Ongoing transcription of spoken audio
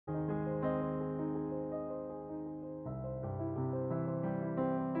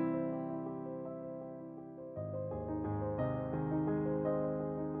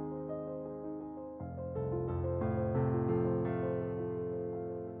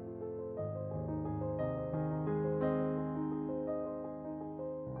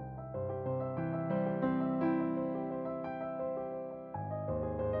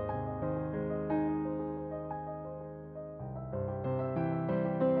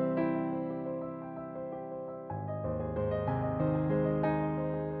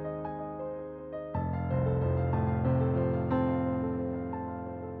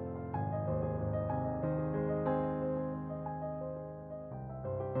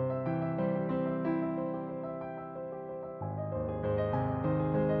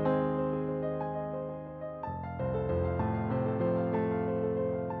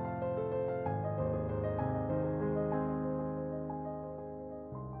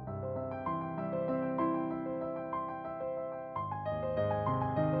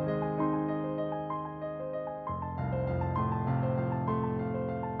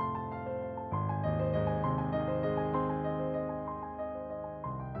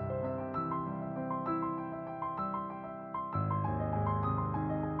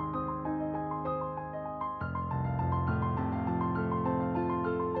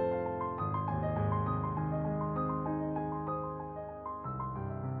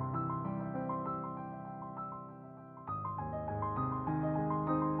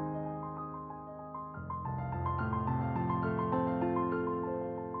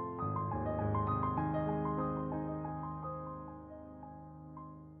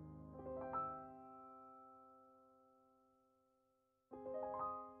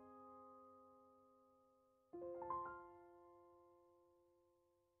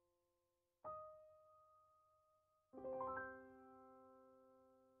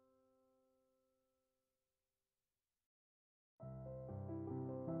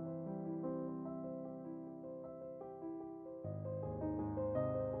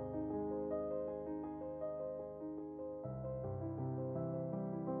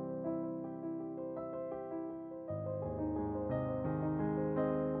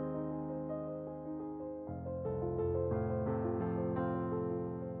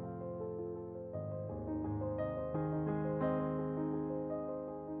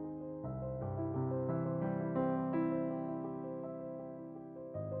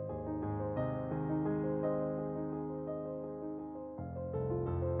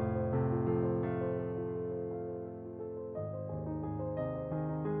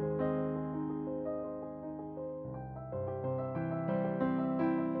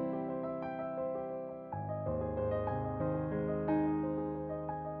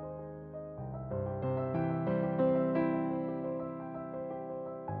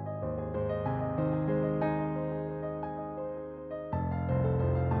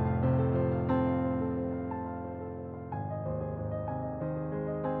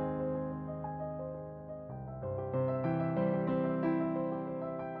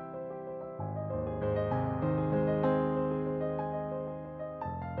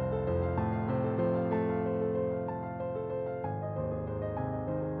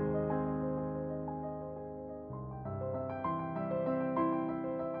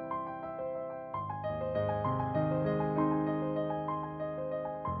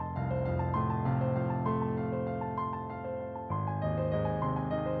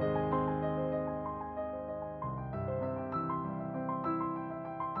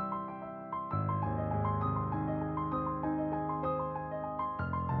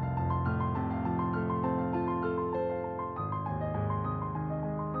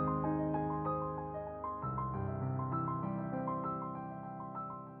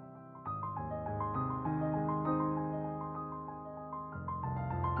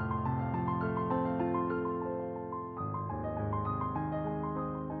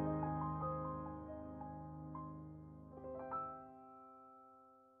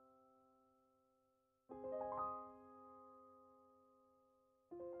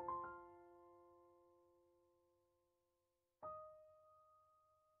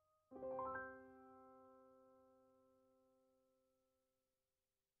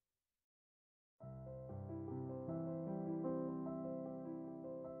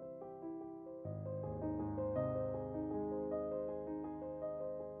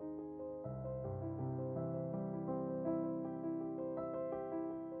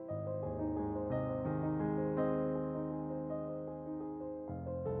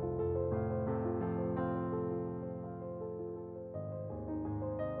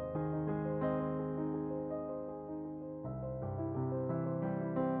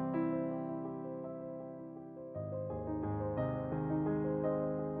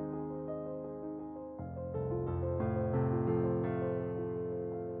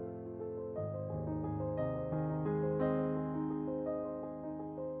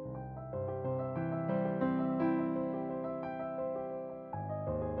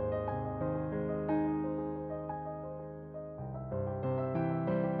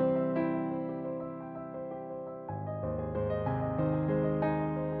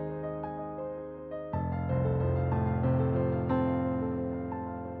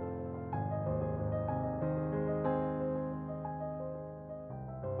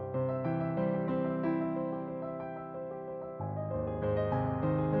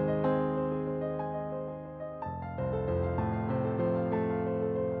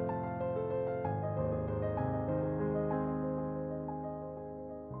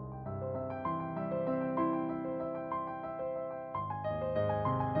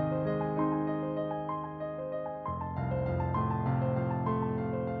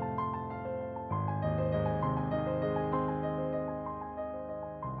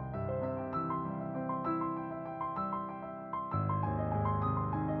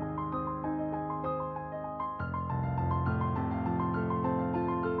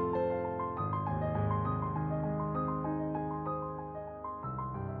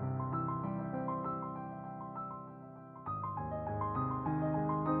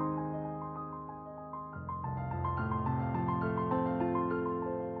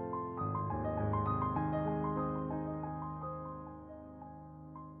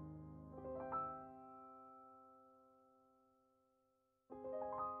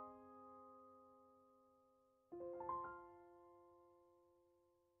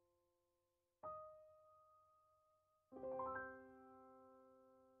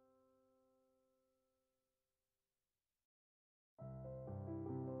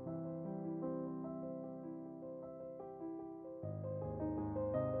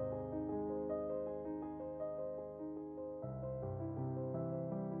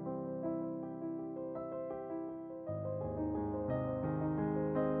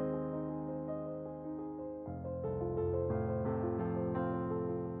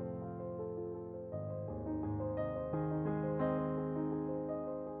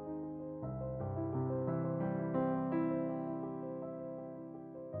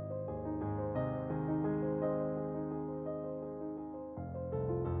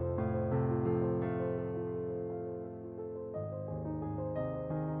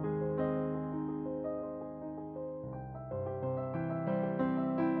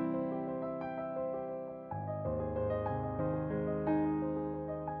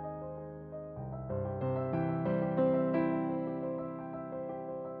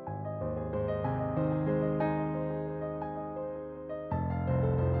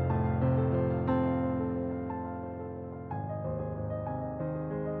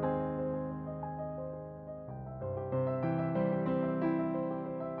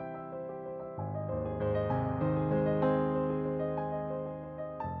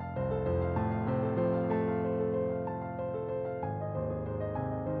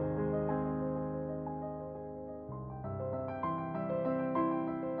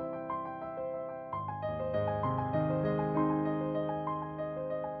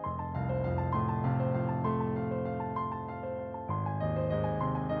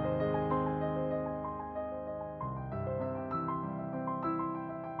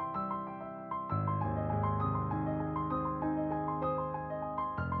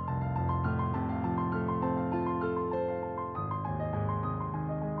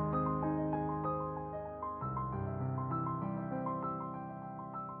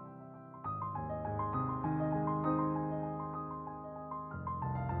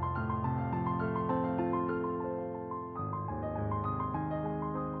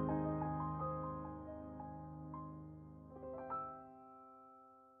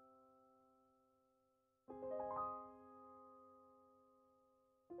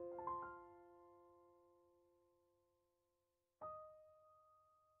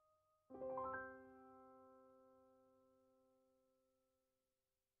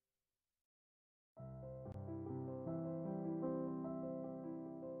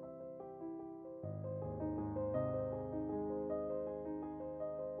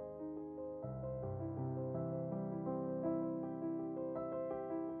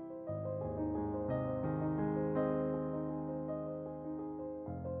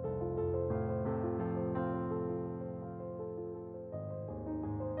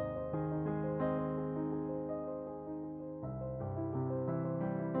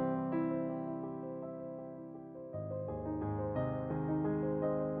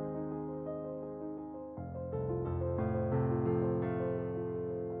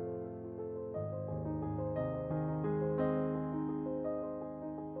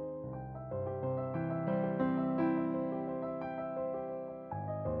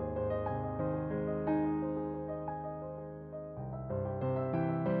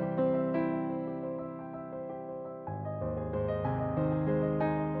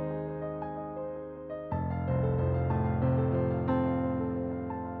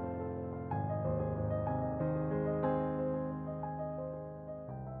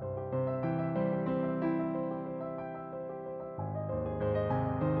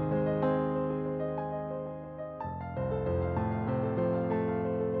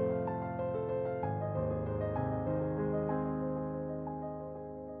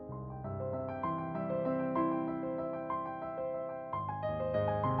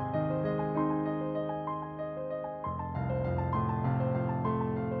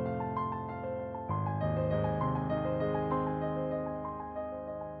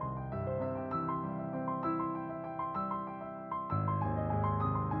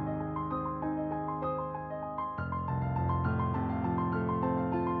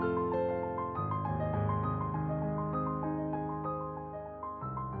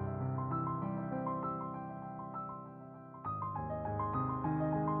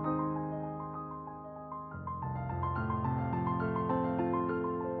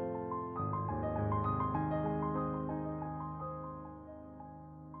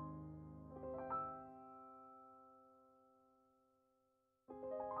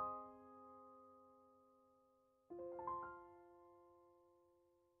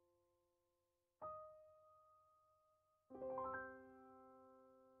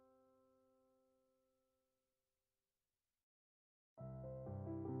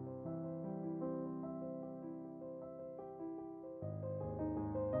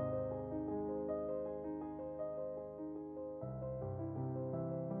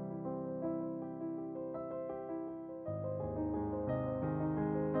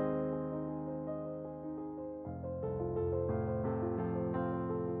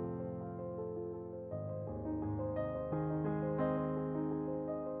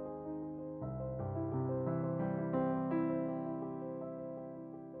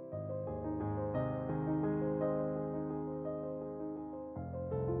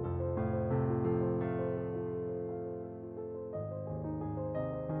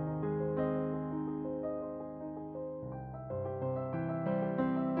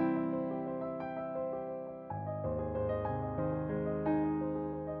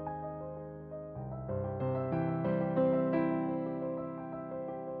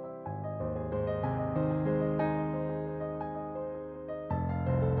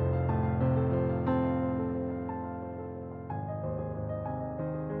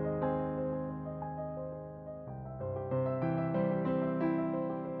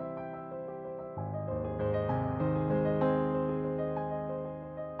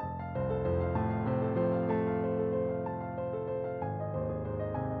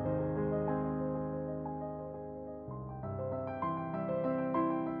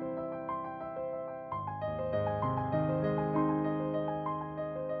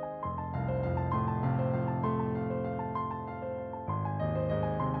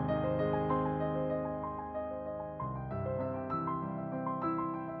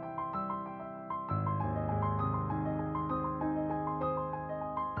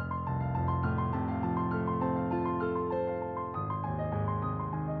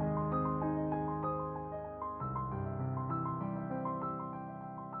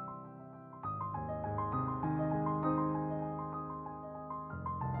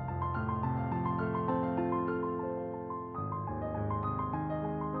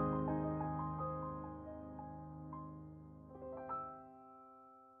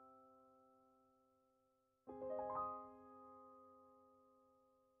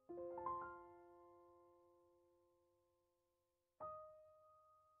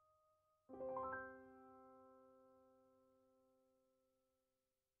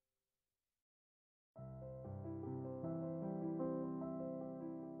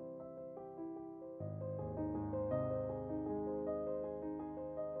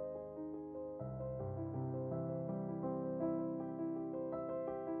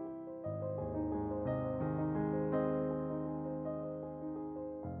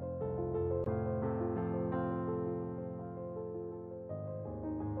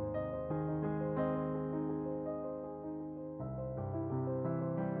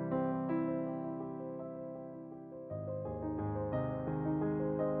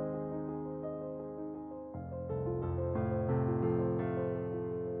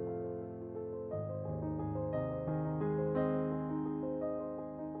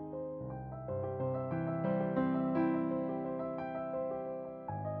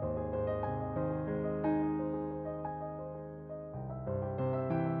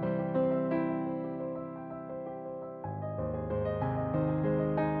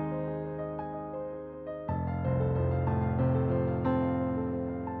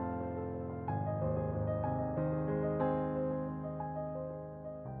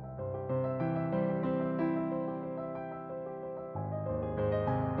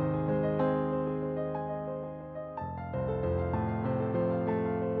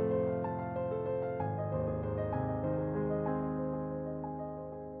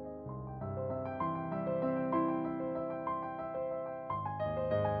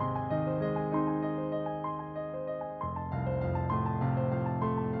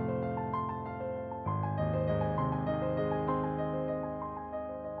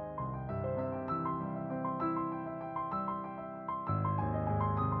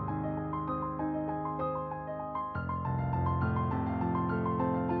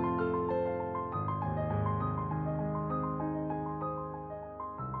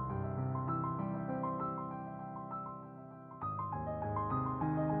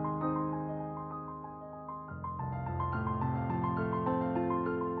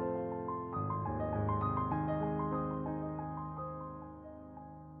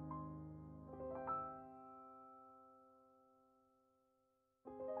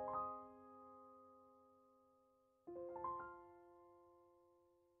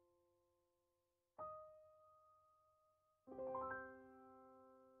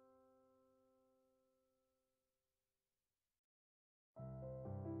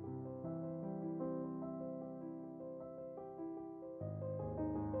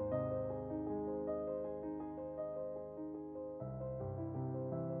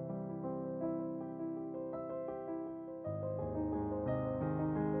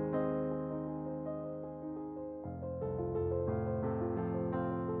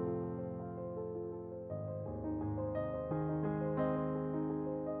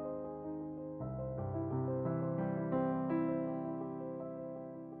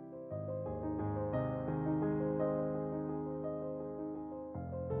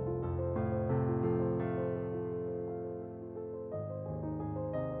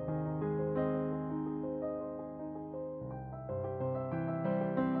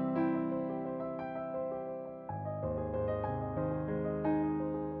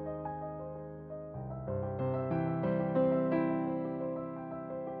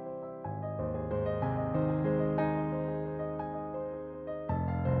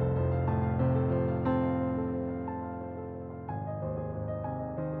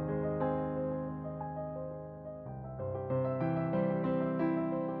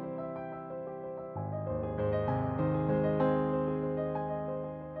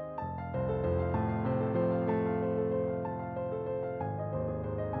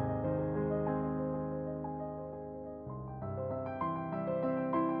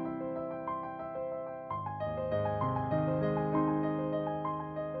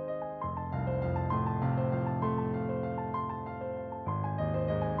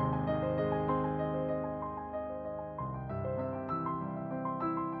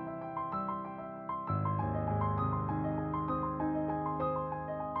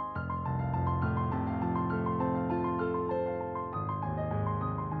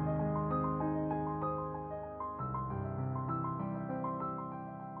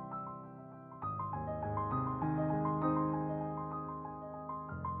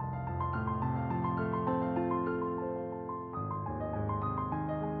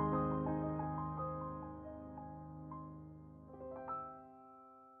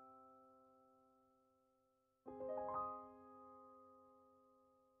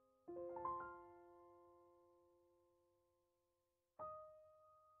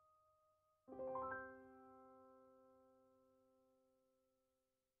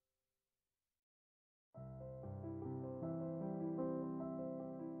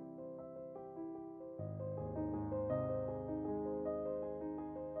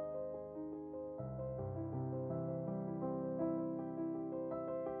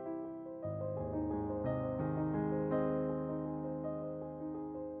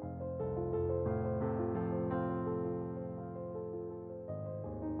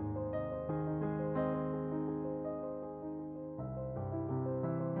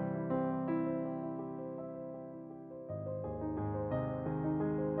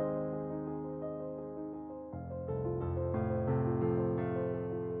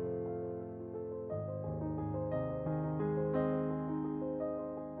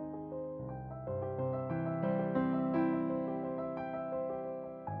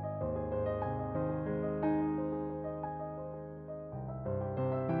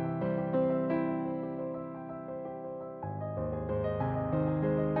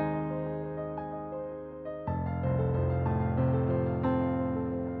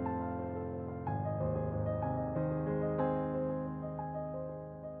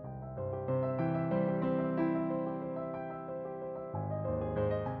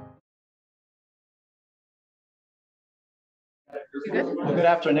Well, good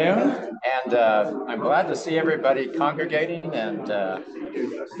afternoon, and I'm glad to see everybody congregating and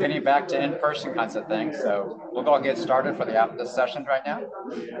getting back to in-person kinds of things. So we'll go and get started for the session right now.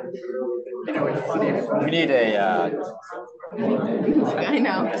 You know, it's funny. We need a. I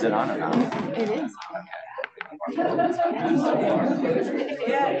know. Is it on or not? It is.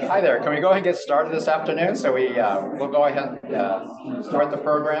 Hi there. Can we go ahead and get started this afternoon? So we'll go ahead and start the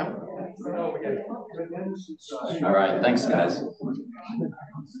program. All right. Thanks, guys.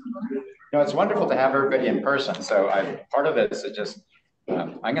 It's wonderful to have everybody in person. So part of it is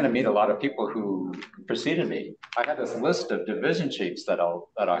I'm going to meet a lot of people who preceded me. I have this list of division chiefs that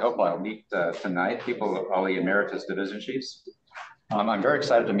I hope I'll meet tonight. All the emeritus division chiefs. I'm very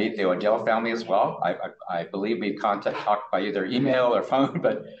excited to meet the O'Dell family as well. I believe we've talked by either email or phone,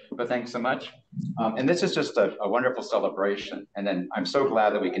 but thanks so much. And this is just a wonderful celebration. And then I'm so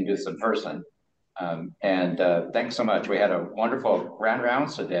glad that we can do this in person. Thanks so much. We had a wonderful grand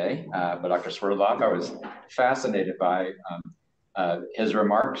rounds today by Dr. Swerdloff. I was fascinated by his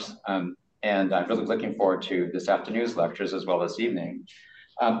remarks, and I'm really looking forward to this afternoon's lectures as well as evening.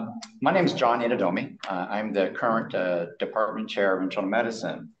 My name is John Inadomi. I'm the current department chair of internal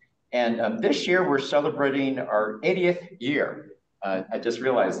medicine. And this year we're celebrating our 80th year. I just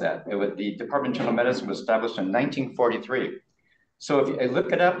realized that. The Department of Internal Medicine was established in 1943. So if you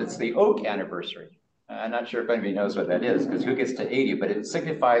look it up, it's the Oak anniversary. I'm not sure if anybody knows what that is, because who gets to 80, but it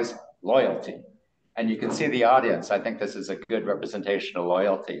signifies loyalty. And you can see the audience. I think this is a good representation of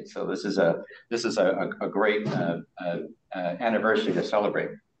loyalty. So this is a great anniversary to celebrate.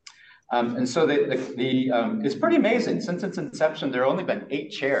 And so it's pretty amazing. Since its inception, there have only been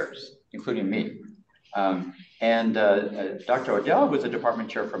 8 chairs, including me. Dr. O'Dell was a department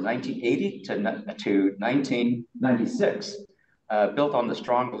chair from 1980 to 1996. Built on the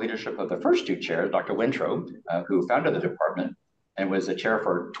strong leadership of the first 2 chairs, Dr. Wintrow, who founded the department and was the chair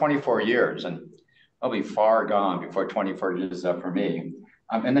for 24 years. And I'll be far gone before 24 years is up for me.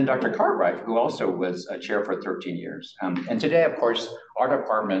 And then Dr. Cartwright, who also was a chair for 13 years. And today, of course, our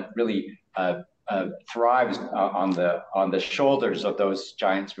department really thrives on the shoulders of those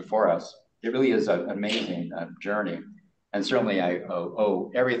giants before us. It really is an amazing journey. And certainly I owe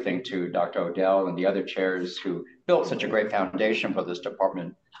everything to Dr. O'Dell and the other chairs who built such a great foundation for this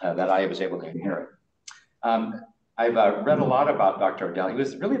department that I was able to inherit. I've read a lot about Dr. O'Dell. He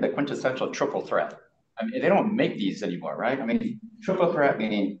was really the quintessential triple threat. I mean, they don't make these anymore, right? I mean, triple threat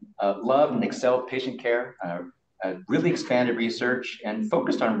meaning love and excelled patient care, really expanded research, and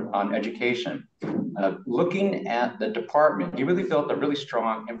focused on education. Looking at the department, he really built a really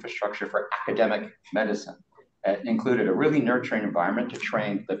strong infrastructure for academic medicine. It included a really nurturing environment to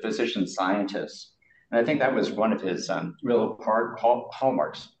train the physician scientists. And I think that was one of his real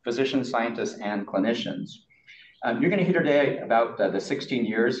hallmarks, physician scientists and clinicians. You're going to hear today about the 16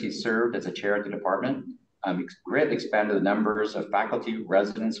 years he served as a chair of the department. He greatly expanded the numbers of faculty,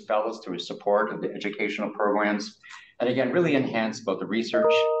 residents, fellows through his support of the educational programs. And again, really enhanced both the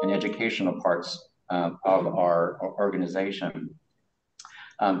research and educational parts of our organization.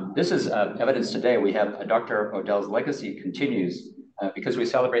 This is evidence today. We have Dr. O'Dell's legacy continues because we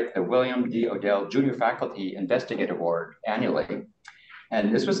celebrate the William D. O'Dell Junior Faculty Investigator Award annually.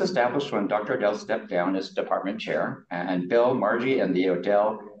 And this was established when Dr. O'Dell stepped down as department chair, and Bill, Margie, and the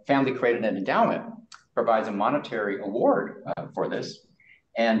O'Dell family created an endowment, provides a monetary award for this.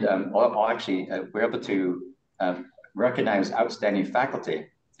 And we're able to recognize outstanding faculty.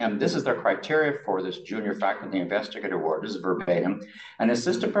 And this is their criteria for this Junior Faculty Investigator Award. This is verbatim. An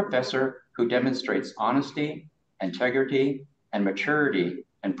assistant professor who demonstrates honesty, integrity, and maturity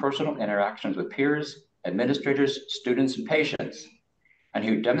in personal interactions with peers, administrators, students, and patients, and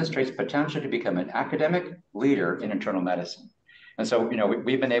who demonstrates potential to become an academic leader in internal medicine. And so,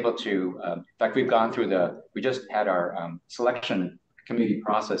 we've been able to, in fact, we've gone through we just had our selection committee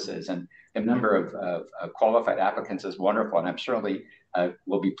processes, and the number of qualified applicants is wonderful. And I'm certainly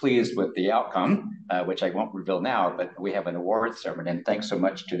will be pleased with the outcome, which I won't reveal now, but we have an award ceremony. And thanks so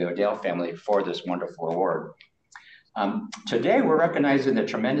much to the O'Dell family for this wonderful award. Today, we're recognizing the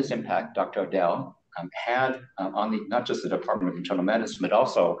tremendous impact Dr. O'Dell had on not just the Department of Internal Medicine, but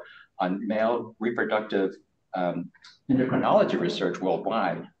also on male reproductive endocrinology research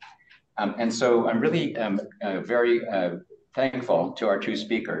worldwide. And so I'm really very thankful to our 2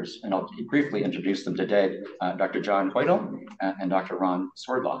 speakers, and I'll briefly introduce them today, Dr. John Hoytel and Dr. Ron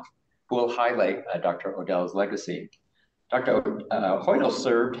Swerdloff, who will highlight Dr. O'Dell's legacy. Dr. Hoytel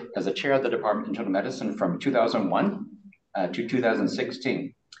served as a chair of the Department of Internal Medicine from 2001 to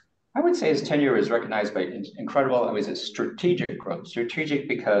 2016. I would say his tenure is recognized by incredible, it was a strategic growth. Strategic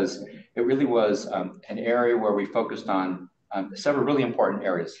because it really was an area where we focused on several really important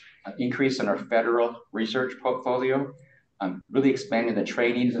areas. Increase in our federal research portfolio, really expanding the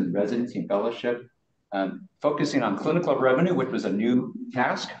trainings and residency and fellowship, focusing on clinical revenue, which was a new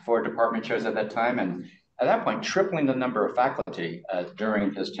task for department chairs at that time, and at that point, tripling the number of faculty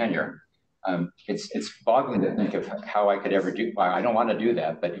during his tenure. It's boggling to think of how I could ever do, well, I don't want to do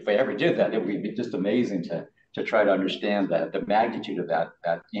that, but if I ever did that, it would be just amazing to try to understand the magnitude of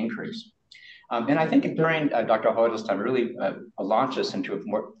that increase. And I think during Dr. Hoyle's time, really launched us into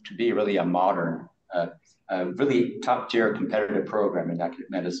to be really a modern, really top-tier competitive program in academic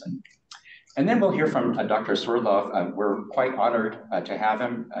medicine. And then we'll hear from Dr. Swerdloff. We're quite honored to have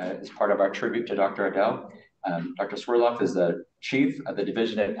him as part of our tribute to Dr. Odell. Dr. Swerdloff is the chief of the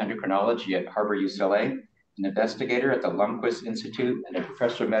Division of Endocrinology at Harbor-UCLA, an investigator at the Lundquist Institute, and a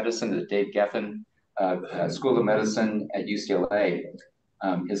professor of medicine at the Dave Geffen School of Medicine at UCLA.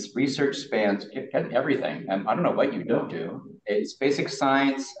 His research spans everything. I don't know what you don't do. It's basic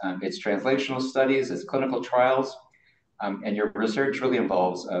science, it's translational studies, it's clinical trials, and your research really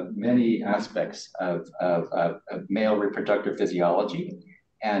involves many aspects of male reproductive physiology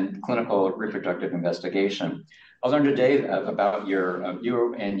and clinical reproductive investigation. I'll learn today about your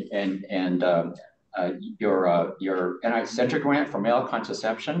NIH-centric grant for male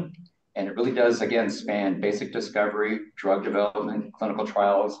contraception. And it really does, again, span basic discovery, drug development, clinical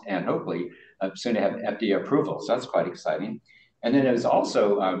trials, and hopefully soon to have FDA approval. So that's quite exciting. And then it was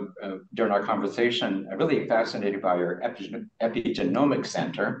also, during our conversation, really fascinated by your epigenomic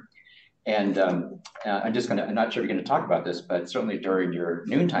center. And I'm not sure if you're gonna talk about this, but certainly during your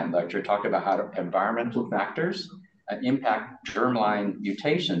noontime lecture, talk about how environmental factors impact germline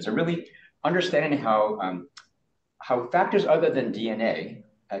mutations, and really understanding how factors other than DNA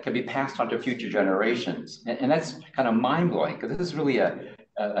can be passed on to future generations. And that's kind of mind-blowing, because this is really an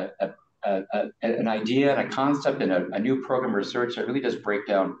idea and a concept and a new program of research that really does break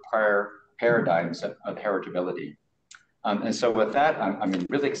down prior paradigms of heritability. And so with that, I'm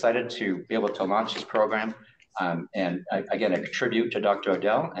really excited to be able to launch this program. And again, a tribute to Dr.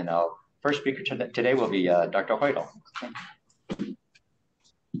 Odell, and our first speaker today will be Dr. Hoyle.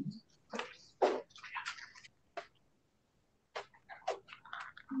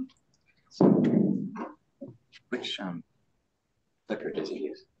 Which clicker does he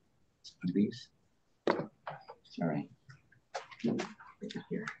use? One of these? All right.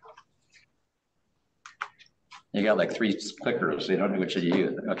 Here. You got like 3 clickers, so you don't know which to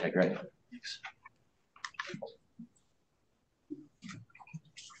use. Okay, great. Thanks.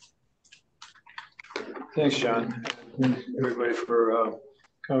 Thanks, John. Thanks, everybody, for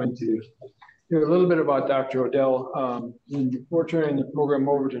coming to hear a little bit about Dr. Odell. And before turning the program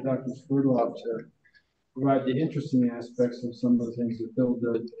over to Dr. Swerdloff to provide the interesting aspects of some of the things that Bill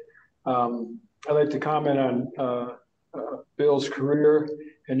did, I'd like to comment on Bill's career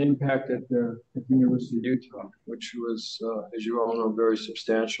and impact at the University of Utah, which was, as you all know, very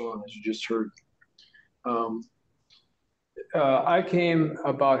substantial, and as you just heard. I came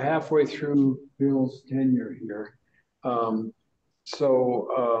about halfway through Bill's tenure here, so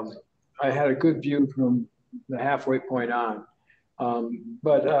I had a good view from the halfway point on.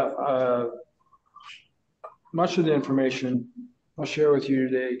 But much of the information I'll share with you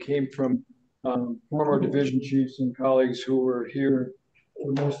today came from former division chiefs and colleagues who were here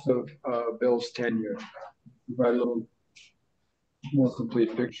for most of Bill's tenure, to provide a little more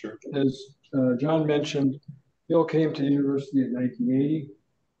complete picture. As John mentioned, Bill came to the university in 1980,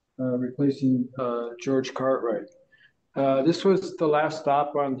 replacing George Cartwright. This was the last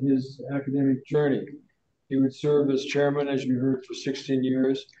stop on his academic journey. He would serve as chairman, as you heard, for 16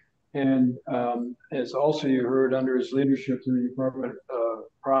 years. And as also you heard, under his leadership, the department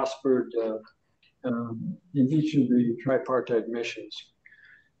prospered in each of the tripartite missions.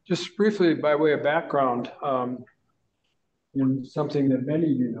 Just briefly, by way of background, and something that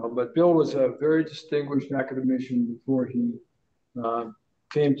many of you know, but Bill was a very distinguished academician before he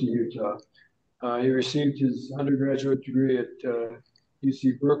came to Utah. He received his undergraduate degree at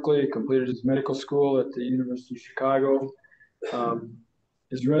UC Berkeley, completed his medical school at the University of Chicago,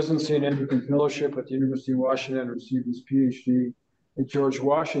 his residency and endocrine fellowship at the University of Washington, received his PhD at George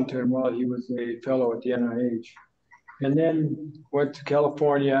Washington while he was a fellow at the NIH. And then went to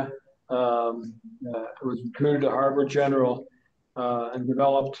California, was recruited to Harvard General, and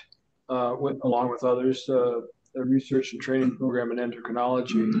developed, along with others, a research and training program in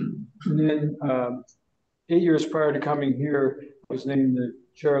endocrinology. And then 8 years prior to coming here, was named the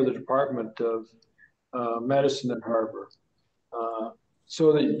chair of the Department of Medicine at Harvard.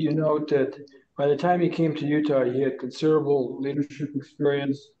 So that you note that by the time he came to Utah, he had considerable leadership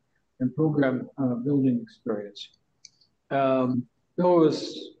experience and program building experience. Bill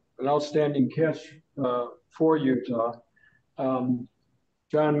was an outstanding catch for Utah.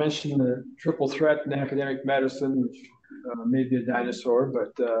 John mentioned the triple threat in academic medicine, which may be a dinosaur,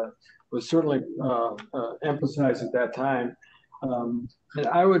 but was certainly emphasized at that time. And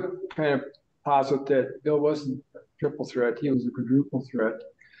I would kind of posit that Bill wasn't a triple threat, he was a quadruple threat.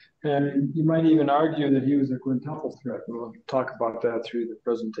 And you might even argue that he was a quintuple threat. We'll talk about that through the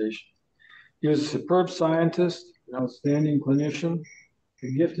presentation. He was a superb scientist, an outstanding clinician,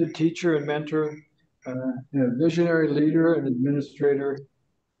 a gifted teacher and mentor, a visionary leader and administrator,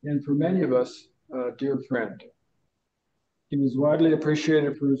 and for many of us, a dear friend. He was widely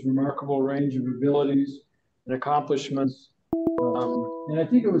appreciated for his remarkable range of abilities and accomplishments. And I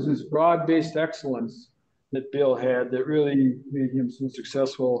think it was this broad-based excellence that Bill had that really made him so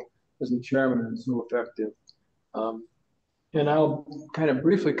successful as a chairman and so effective. And I'll kind of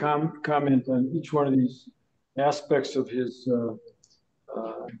briefly comment on each one of these aspects of his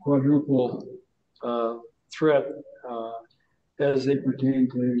quadruple threat as they pertain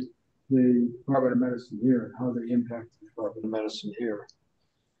to the Department of Medicine here and how they impact the Department of Medicine here.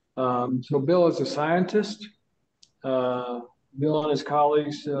 So Bill is a scientist. Bill and his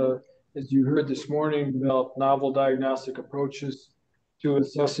colleagues, as you heard this morning, developed novel diagnostic approaches to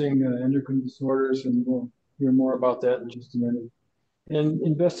assessing endocrine disorders, and we'll hear more about that in just a minute, and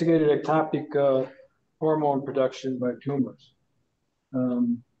investigated ectopic hormone production by tumors.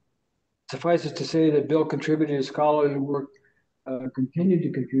 Suffice it to say that Bill contributed his scholarly work, continued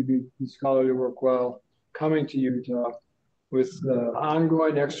to contribute his scholarly work while coming to Utah with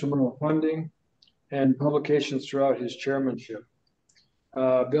ongoing extramural funding and publications throughout his chairmanship.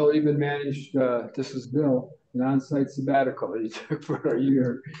 Bill even managed, this is Bill, an on-site sabbatical he took for a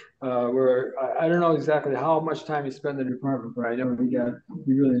year, where I don't know exactly how much time he spent in the department, but I know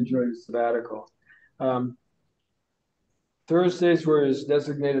he really enjoyed his sabbatical. Thursdays were his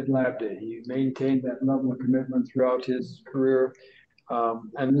designated lab day. He maintained that level of commitment throughout his career,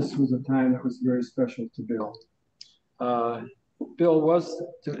 and this was a time that was very special to Bill. Bill was,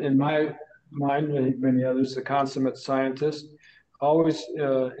 in my mind, like many others, a consummate scientist, always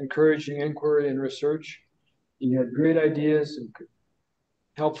encouraging inquiry and research. He had great ideas and could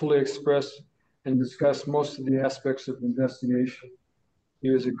helpfully express and discuss most of the aspects of investigation. He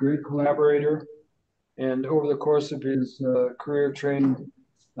was a great collaborator, and over the course of his career trained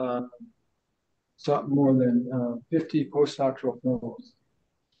something more than 50 postdoctoral fellows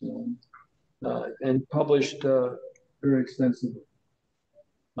and published very extensively.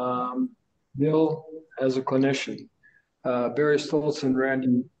 Bill, as a clinician, Barry Stoltz and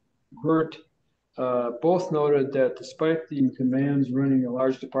Randy Hurt both noted that despite the demands running a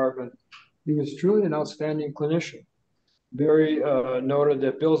large department, he was truly an outstanding clinician. Barry noted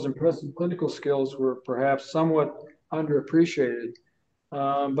that Bill's impressive clinical skills were perhaps somewhat underappreciated,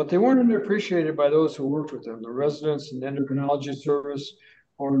 but they weren't underappreciated by those who worked with him. The residents in the endocrinology service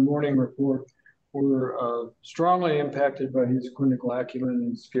or in morning report were strongly impacted by his clinical acumen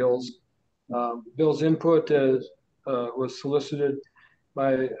and skills. Bill's input was solicited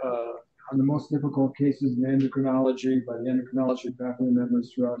by on the most difficult cases in endocrinology by the endocrinology faculty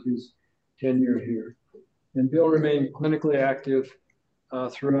members throughout his tenure here. And Bill remained clinically active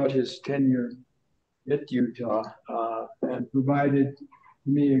throughout his tenure at Utah and provided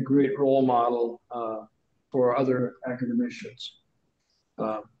me a great role model for other academicians.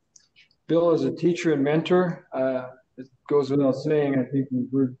 Bill is a teacher and mentor. It goes without saying, I think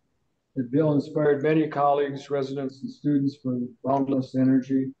we've heard that Bill inspired many colleagues, residents, and students for boundless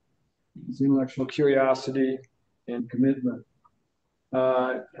energy, his intellectual curiosity, and commitment.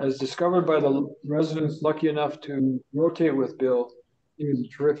 As discovered by the residents lucky enough to rotate with Bill, he was a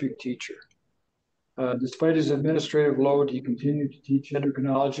terrific teacher. Despite his administrative load, he continued to teach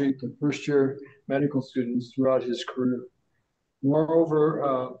endocrinology to first-year medical students throughout his career.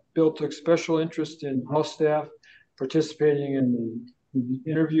 Moreover, Bill took special interest in house staff, participating in the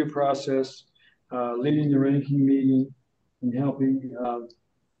interview process, leading the ranking meeting, and helping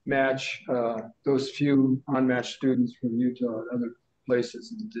match those few unmatched students from Utah and other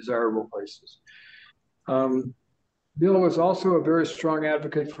places, and desirable places. Bill was also a very strong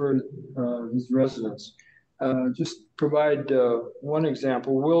advocate for his residents. Just provide one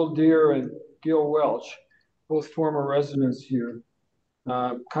example. Will Deere and Gil Welch, both former residents here,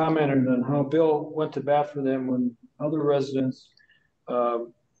 commented on how Bill went to bat for them when other residents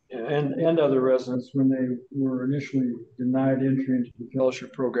and other residents when they were initially denied entry into the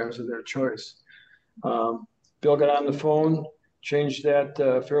fellowship programs of their choice. Bill got on the phone, changed that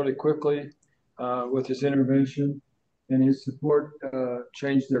fairly quickly with his intervention, and his support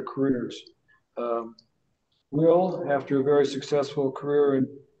changed their careers. Will, after a very successful career in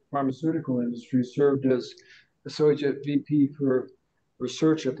pharmaceutical industry, served as Associate VP for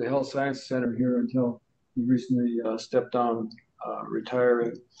Research at the Health Science Center here until he recently stepped down,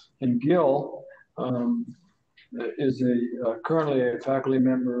 retiring. And Gil is currently a faculty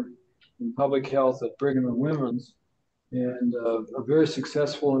member in public health at Brigham and Women's, and a very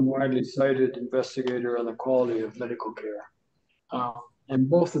successful and widely cited investigator on the quality of medical care. And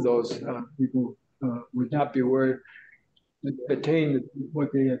both of those people would not be where attain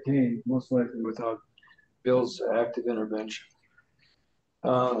what they attained, most likely without Bill's active intervention.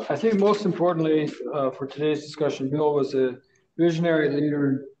 I think most importantly for today's discussion, Bill was a visionary leader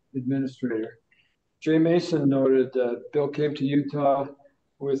and administrator. Jay Mason noted that Bill came to Utah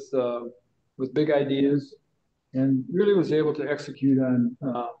with big ideas and really was able to execute on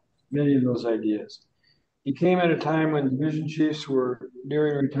many of those ideas. He came at a time when division chiefs were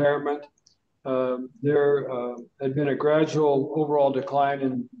nearing retirement. There had been a gradual overall decline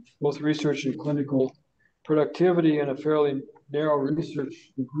in both research and clinical productivity, and a fairly narrow research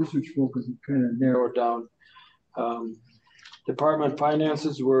focus kind of narrowed down. Department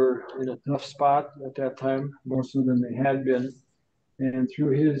finances were in a tough spot at that time, more so than they had been. And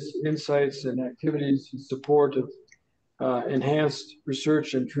through his insights and activities, his support of enhanced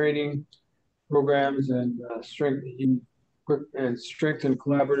research and training programs and strengthened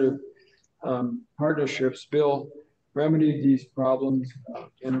collaborative partnerships, Bill remedied these problems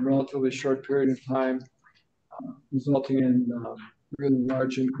in a relatively short period of time, resulting in really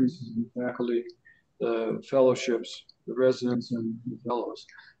large increases in faculty, the fellowships, the residents, and the fellows.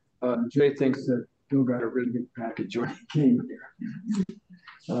 Jay thinks that Bill got a really good package when he came here.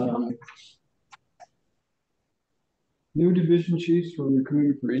 New division chiefs were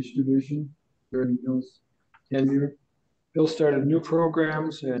recruited for each division during Bill's tenure. Bill started new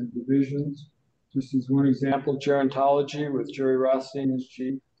programs and divisions. Just as one example, gerontology with Jerry Rothstein as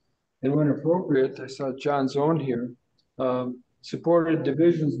chief. And when appropriate, I saw John Zone here, supported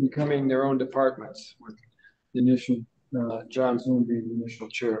divisions becoming their own departments, with the initial, John Zone being the initial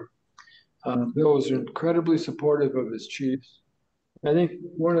chair. Bill was incredibly supportive of his chiefs. I think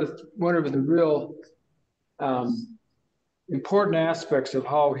one of the real important aspects of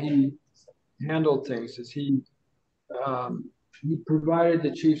how he handled things is he provided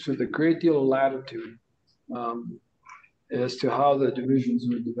the chiefs with a great deal of latitude as to how the divisions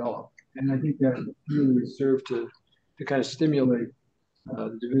would develop. And I think that really served to kind of stimulate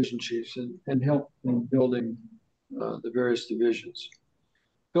the division chiefs and help in building the various divisions.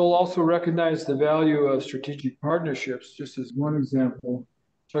 Bill also recognized the value of strategic partnerships. Just as one example,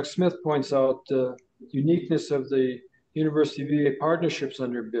 Chuck Smith points out the uniqueness of the University VA partnerships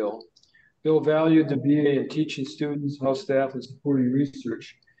under Bill. Bill valued the VA in teaching students, house staff, and supporting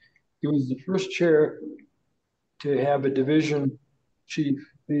research. He was the first chair to have a division chief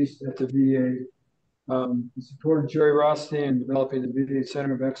based at the VA. He supported Jerry Rothstein in developing the VA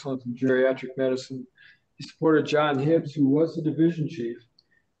Center of Excellence in Geriatric Medicine. He supported John Hibbs, who was the division chief,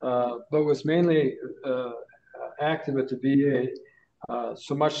 but was mainly active at the VA,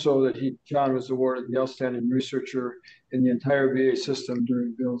 so much so that John was awarded the Outstanding Researcher in the entire VA system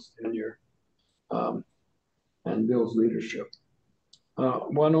during Bill's tenure and Bill's leadership.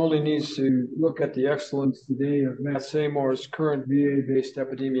 One only needs to look at the excellence today of Matt Seymour's current VA-based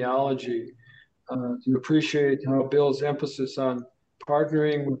epidemiology to appreciate how Bill's emphasis on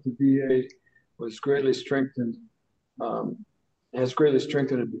partnering with the VA was greatly strengthened, has greatly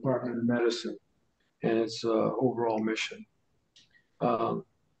strengthened the Department of Medicine and its overall mission.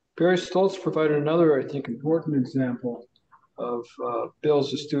 Barry Stoltz provided another, I think, important example of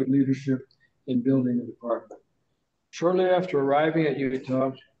Bill's astute leadership in building the department. Shortly after arriving at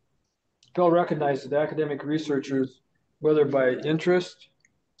Utah, Bill recognized that academic researchers, whether by interest,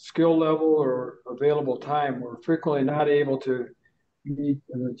 skill level, or available time, were frequently not able to meet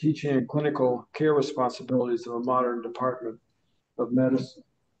the teaching and clinical care responsibilities of a modern department of medicine.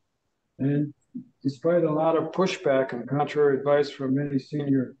 And despite a lot of pushback and contrary advice from many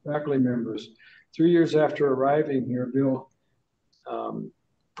senior faculty members, 3 years after arriving here, Bill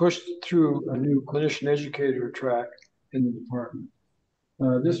pushed through a new clinician educator track in the department.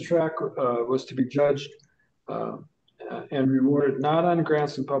 This track was to be judged and rewarded not on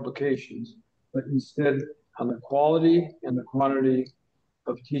grants and publications, but instead on the quality and the quantity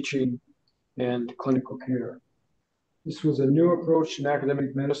of teaching and clinical care. This was a new approach in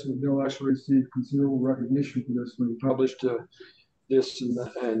academic medicine. Bill actually received considerable recognition for this when he published this in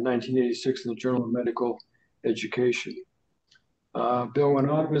 1986 in the Journal of Medical Education. Bill went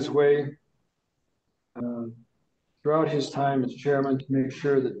out of his way throughout his time as chairman to make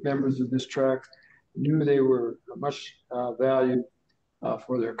sure that members of this track knew they were much valued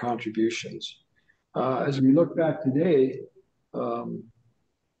for their contributions. As we look back today,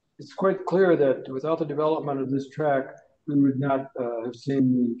 it's quite clear that without the development of this track, we would not have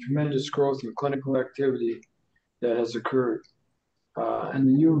seen the tremendous growth in clinical activity that has occurred. And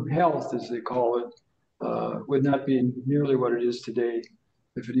the U Health, as they call it, would not be nearly what it is today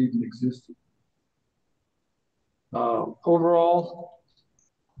if it even existed. Overall,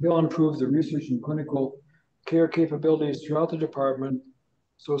 Bill improved the research and clinical care capabilities throughout the department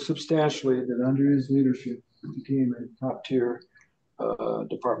so substantially that under his leadership, it became a top-tier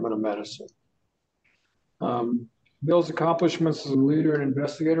Department of Medicine. Bill's accomplishments as a leader and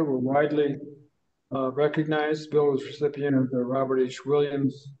investigator were widely recognized. Bill was recipient of the Robert H.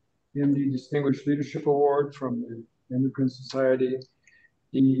 Williams MD Distinguished Leadership Award from the Endocrine Society.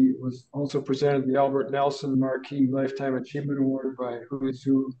 He was also presented the Albert Nelson Marquis Lifetime Achievement Award by Who's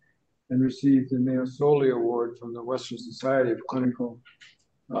Who and received the Mayo Soli Award from the Western Society of Clinical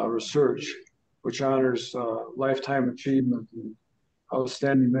Research, which honors lifetime achievement in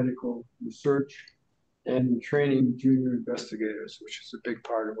outstanding medical research and training junior investigators, which is a big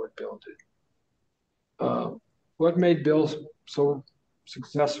part of what Bill did. What made Bill so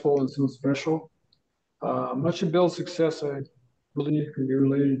successful and so special? Much of Bill's success, I believe, can be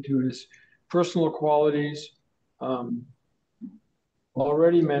related to his personal qualities,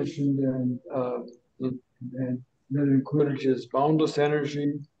 already mentioned, and that included his boundless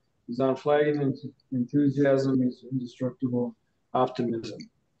energy, his unflagging enthusiasm, his indestructible optimism.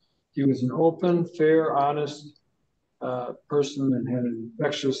 He was an open, fair, honest person and had an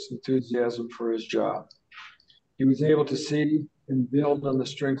infectious enthusiasm for his job. He was able to see and build on the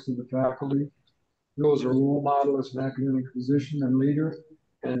strengths of the faculty. He was a role model as an academic physician and leader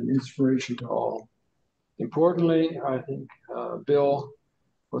and an inspiration to all. Importantly, I think Bill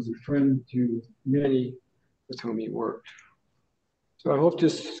was a friend to many with whom he worked. So I hope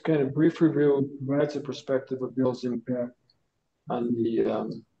this kind of brief review provides a perspective of Bill's impact on the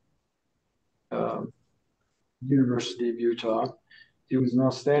University of Utah. He was an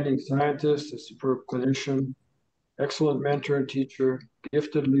outstanding scientist, a superb clinician, excellent mentor and teacher,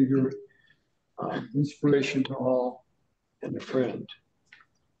 gifted leader, inspiration to all, and a friend.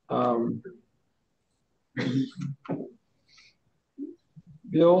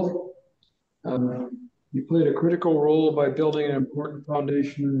 Bill, you played a critical role by building an important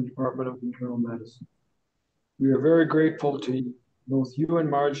foundation in the Department of Internal Medicine. We are very grateful to both you and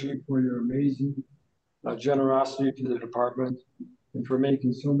Margie for your amazing generosity to the department and for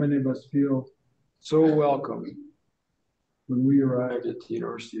making so many of us feel so welcome when we arrived at the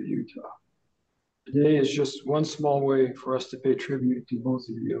University of Utah. Today is just one small way for us to pay tribute to both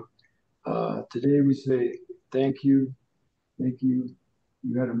of you. Today we say thank you, you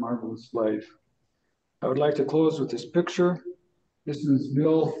had a marvelous life. I would like to close with this picture. This is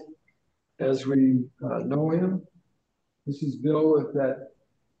Bill as we know him. This is Bill with that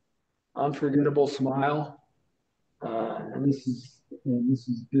unforgettable smile. And this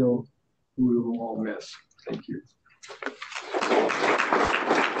is Bill, who we will all miss. Thank you.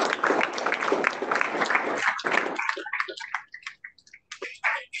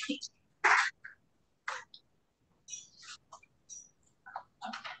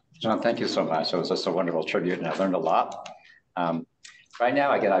 John, thank you so much. It was just a wonderful tribute, and I learned a lot. Right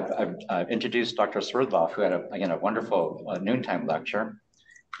now, again, I've introduced Dr. Sverdlov, who had, a wonderful noontime lecture,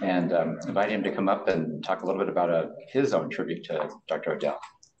 and invited him to come up and talk a little bit about his own tribute to Dr. Odell.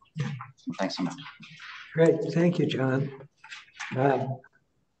 Thanks so much. Great, thank you, John.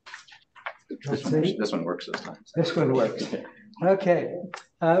 This one works this time. So. This one works. Okay.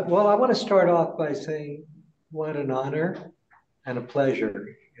 Well, I want to start off by saying what an honor and a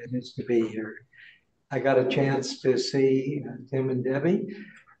pleasure it is to be here. I got a chance to see Tim and Debbie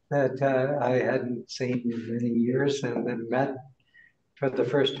that I hadn't seen in many years, and then met for the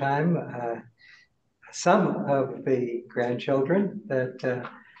first time some of the grandchildren that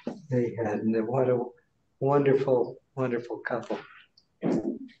they had. And what a wonderful, wonderful couple.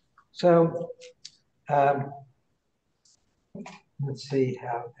 So let's see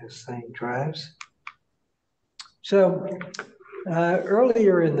how this thing drives. So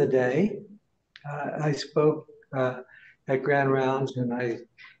earlier in the day, I spoke at Grand Rounds, and I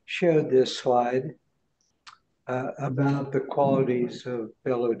showed this slide about the qualities of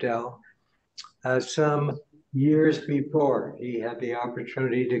Bill Odell. Some years before, he had the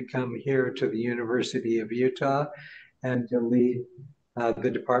opportunity to come here to the University of Utah and to lead the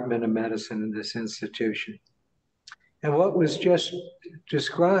Department of Medicine in this institution. And what was just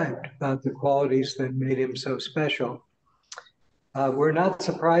described about the qualities that made him so special were, not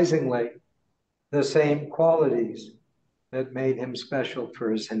surprisingly, the same qualities that made him special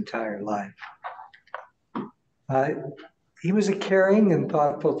for his entire life. He was a caring and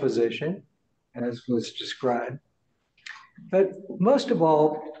thoughtful physician, as was described. But most of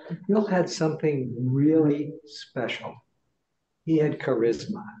all, Bill had something really special. He had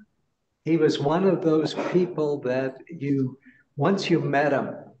charisma. He was one of those people that once you met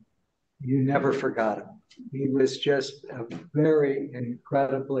him, you never forgot him. He was just a very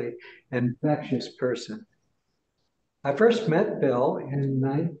incredibly infectious person. I first met Bill in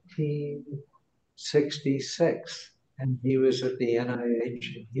 1966, and he was at the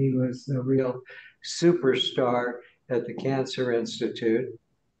NIH, and he was a real superstar at the Cancer Institute.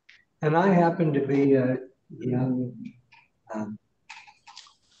 And I happened to be a young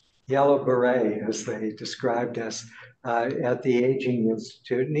yellow beret, as they described us, at the Aging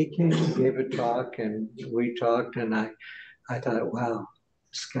Institute. And he came and gave a talk, and we talked, and I thought, wow,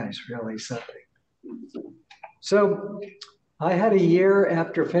 this guy's really something. So I had a year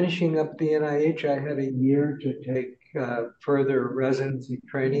after finishing up the NIH, I had a year to take further residency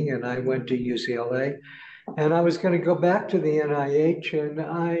training, and I went to UCLA. And I was going to go back to the NIH, and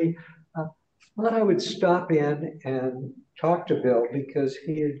I thought I would stop in and talk to Bill because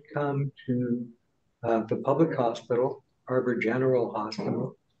he had come to the public hospital, Harbor General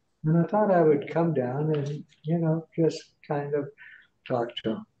Hospital. And I thought I would come down and, just kind of talk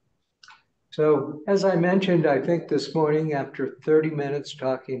to him. So as I mentioned, I think this morning, after 30 minutes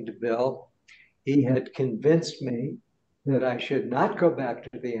talking to Bill, he had convinced me that I should not go back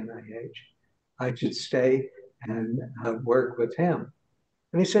to the NIH. I should stay and work with him.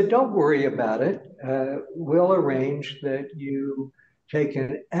 And he said, don't worry about it. We'll arrange that you take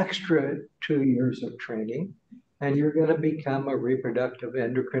an extra 2 years of training, and you're going to become a reproductive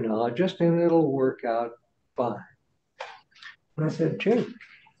endocrinologist, and it'll work out fine. And I said, gee,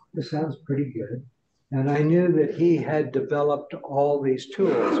 this sounds pretty good. And I knew that he had developed all these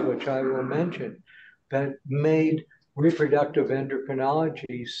tools, which I will mention, that made reproductive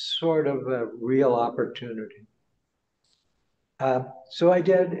endocrinology sort of a real opportunity. So I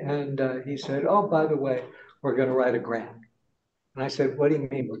did, and he said, oh, by the way, we're going to write a grant. And I said, what do you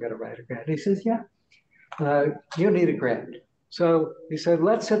mean we're going to write a grant? He says, yeah, you need a grant. So he said,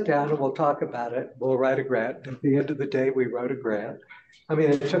 let's sit down and we'll talk about it. We'll write a grant. At the end of the day, we wrote a grant. I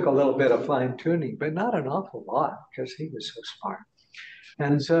mean, it took a little bit of fine tuning, but not an awful lot because he was so smart.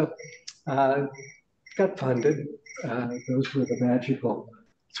 And so got funded. Those were the magical,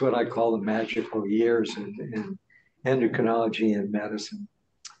 it's what I call the magical years in endocrinology and medicine.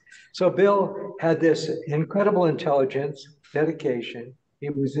 So Bill had this incredible intelligence, dedication. He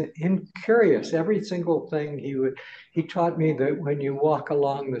was curious. Every single thing he taught me that when you walk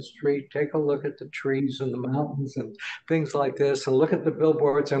along the street, take a look at the trees and the mountains and things like this, and look at the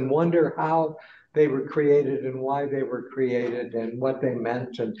billboards and wonder how they were created and why they were created and what they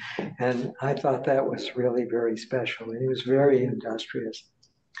meant. And I thought that was really very special. And he was very industrious.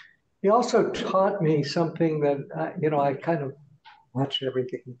 He also taught me something that, I kind of watched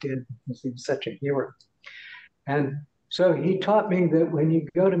everything he did because he was such a hero. And so he taught me that when you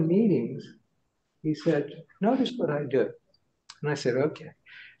go to meetings, he said, notice what I do. And I said, okay.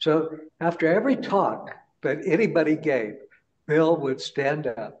 So after every talk that anybody gave, Bill would stand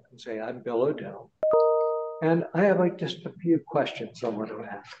up and say, I'm Bill O'Dell. And I have just a few questions I want to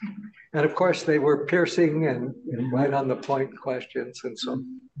ask. And of course, they were piercing and right on the point questions. And so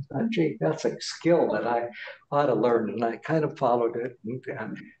I thought, gee, that's a skill that I ought to learn. And I kind of followed it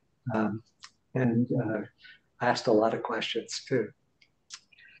and asked a lot of questions too.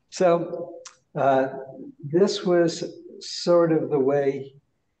 So this was sort of the way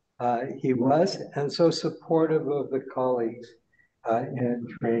he was, and so supportive of the colleagues and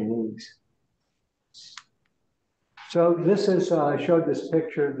trainees. So this is, I showed this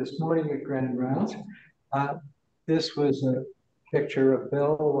picture this morning at Grand Rounds. This was a picture of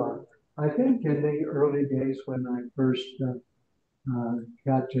Bill, I think in the early days when I first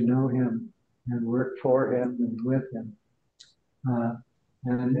got to know him and worked for him and with him.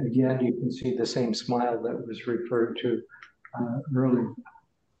 And again, you can see the same smile that was referred to earlier.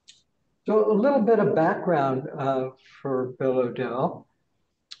 So a little bit of background for Bill O'Dell.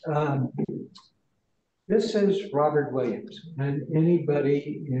 This is Robert Williams, and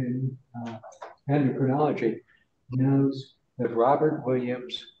anybody in endocrinology knows that Robert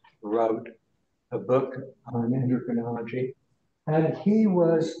Williams wrote a book on endocrinology, and he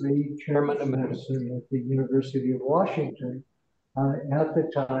was the chairman of medicine at the University of Washington at the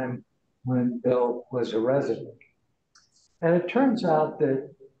time when Bill was a resident. And it turns out that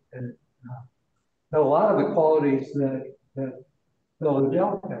a lot of the qualities that Bill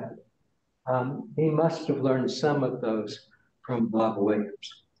O'Dell had he must have learned some of those from Bob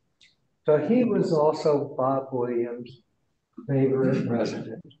Williams. So he was also Bob Williams' favorite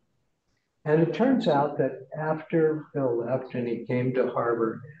resident. And it turns out that after Bill left and he came to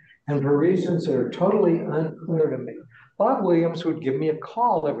Harvard, and for reasons that are totally unclear to me, Bob Williams would give me a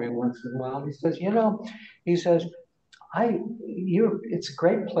call every once in a while. And he says, he says, it's a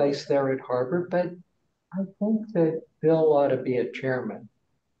great place there at Harvard, but I think that Bill ought to be a chairman.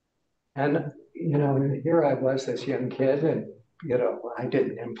 And, here I was, this young kid, and, I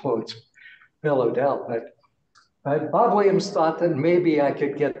didn't influence Bill O'Dell, but Bob Williams thought that maybe I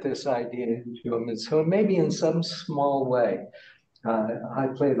could get this idea into him. And so maybe in some small way, I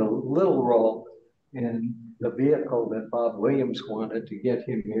played a little role in the vehicle that Bob Williams wanted to get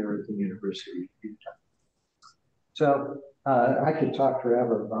him here at the University of Utah. So I could talk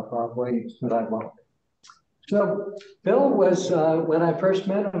forever about Bob Williams, but I won't. So Bill was, when I first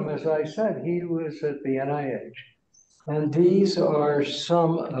met him, as I said, he was at the NIH. And these are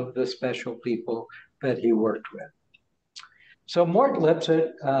some of the special people that he worked with. So Mort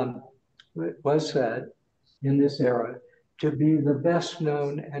Lipset was said in this era to be the best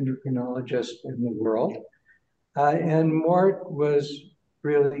known endocrinologist in the world. And Mort was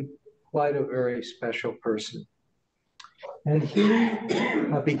really quite a very special person. And he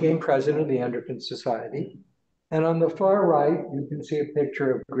became president of the Endocrine Society. And on the far right, you can see a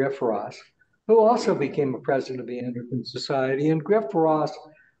picture of Griff Ross, who also became a president of the Endocrine Society. And Griff Ross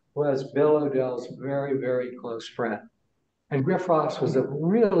was Bill O'Dell's very, very close friend. And Griff Ross was a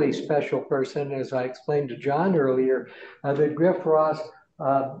really special person, as I explained to John earlier, that Griff Ross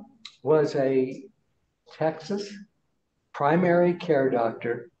was a Texas primary care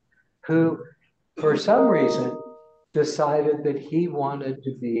doctor who, for some reason, decided that he wanted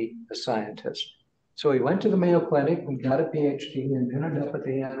to be a scientist. So he went to the Mayo Clinic and got a PhD and ended up at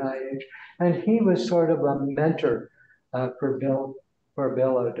the NIH. And he was sort of a mentor for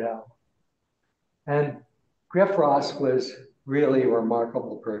Bill O'Dell. And Griff Ross was really a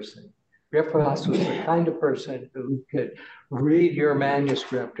remarkable person. Griff Ross was the kind of person who could read your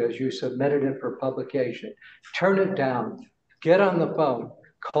manuscript as you submitted it for publication, turn it down, get on the phone,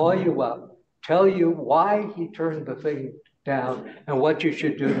 call you up, tell you why he turned the thing down and what you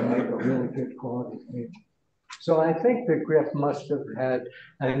should do to make a really good quality paper. So I think that Griff must have had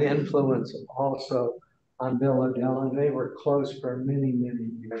an influence also on Bill O'Dell, and they were close for many, many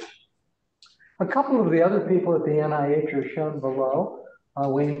years. A couple of the other people at the NIH are shown below.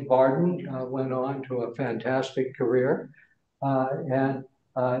 Wayne Barden went on to a fantastic career, and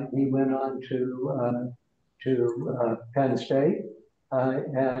he went on to Penn State,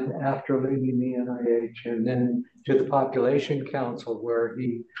 and after leaving the NIH, and then to the Population Council, where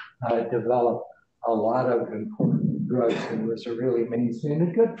he developed a lot of important drugs and was a really amazing and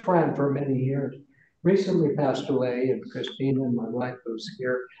a good friend for many years. Recently passed away, and Christina, my wife, who's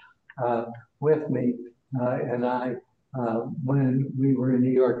here with me, and I, when we were in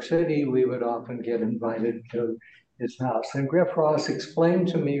New York City, we would often get invited to his house. And Griff Ross explained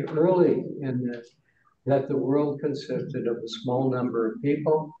to me early in this that the world consisted of a small number of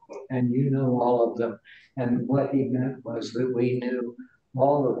people, and you know all of them. And what he meant was that we knew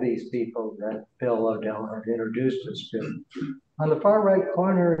all of these people that Bill O'Dell had introduced us to. On the far right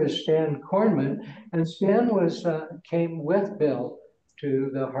corner is Stan Kornman, and Stan came with Bill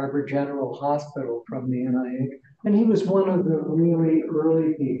to the Harvard General Hospital from the NIH, and he was one of the really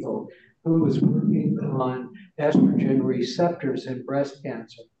early people who was working on estrogen receptors in breast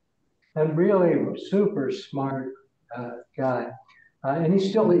cancer. And really super smart guy. And he's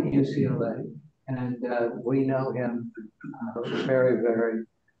still at UCLA. And we know him very, very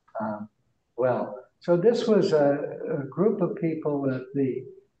well. So this was a group of people at the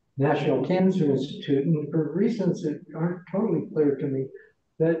National Cancer Institute, and for reasons that aren't totally clear to me,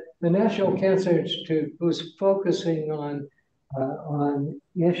 that the National Cancer Institute was focusing on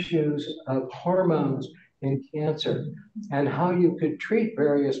issues of hormones in cancer and how you could treat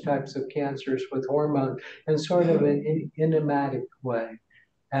various types of cancers with hormones in sort of an enigmatic way.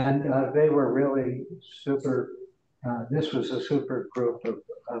 And they were really super, this was a super group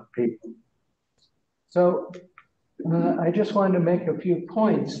of people. So I just wanted to make a few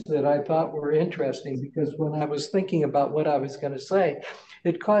points that I thought were interesting, because when I was thinking about what I was going to say,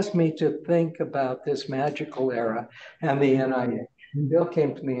 it caused me to think about this magical era and the NIH. And Bill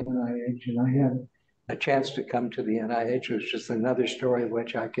came to the NIH, and I had a chance to come to the NIH, which is another story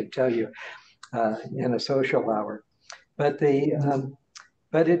which I could tell you in a social hour. But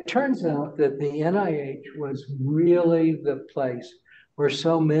it turns out that the NIH was really the place where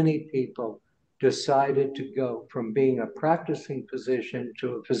so many people decided to go from being a practicing physician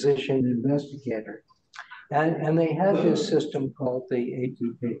to a physician investigator. And they had this system called the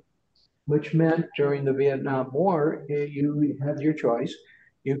ATP, which meant during the Vietnam War, you had your choice.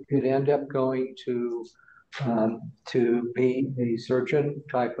 You could end up going to be a surgeon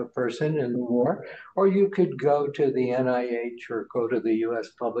type of person in the war, or you could go to the NIH or go to the US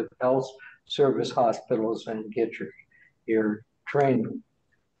Public Health Service hospitals and get your training.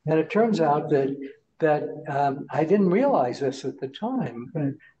 And it turns out that I didn't realize this at the time,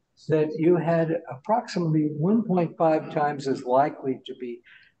 but that you had approximately 1.5 times as likely to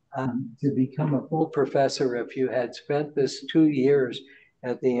become a full professor if you had spent this 2 years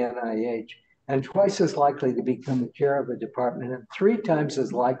at the NIH, and twice as likely to become a chair of a department, and 3 times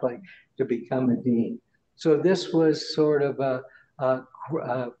as likely to become a dean. So this was sort of a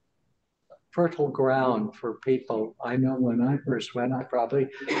fertile ground for people. I know when I first went, I probably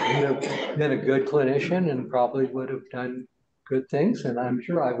would have been a good clinician and probably would have done good things, and I'm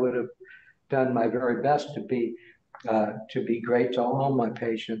sure I would have done my very best to be great to all my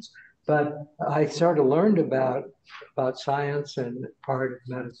patients. But I sort of learned about science and part of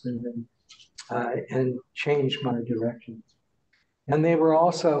medicine and changed my direction. And they were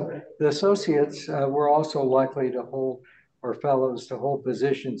also, the associates were also likely to hold, or fellows to hold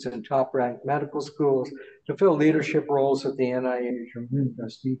positions in top-ranked medical schools, to fill leadership roles at the NIH or win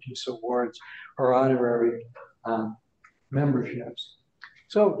prestigious awards or honorary memberships.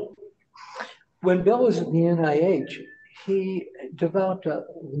 So when Bill was at the NIH, he developed a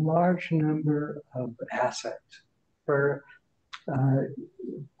large number of assets.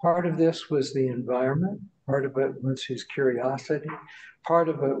 Part of this was the environment, part of it was his curiosity, part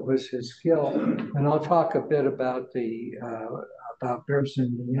of it was his skill. And I'll talk a bit about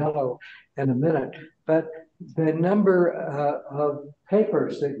Bearson and Yellow in a minute. But the number of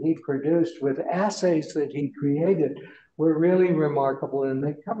papers that he produced with assays that he created were really remarkable, and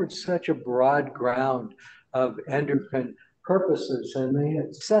they covered such a broad ground of endocrine purposes, and they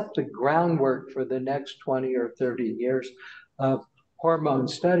had set the groundwork for the next 20 or 30 years of hormone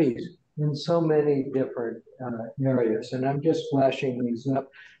studies in so many different areas. And I'm just flashing these up,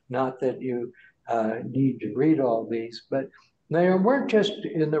 not that you need to read all these, but they weren't just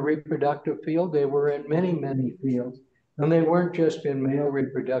in the reproductive field, they were in many, many fields. And they weren't just in male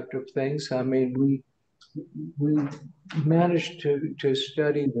reproductive things. I mean, we managed to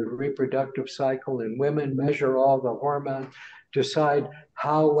study the reproductive cycle in women, measure all the hormones, decide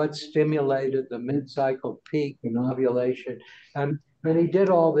what stimulated the mid-cycle peak and ovulation. And he did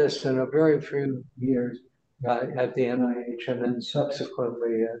all this in a very few years at the NIH and then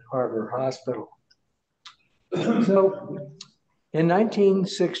subsequently at Harvard Hospital. So in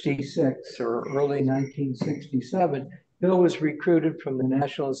 1966 or early 1967, Bill was recruited from the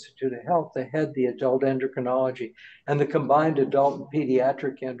National Institute of Health to head the adult endocrinology and the combined adult and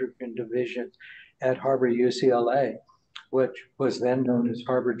pediatric endocrine division at Harvard UCLA, which was then known as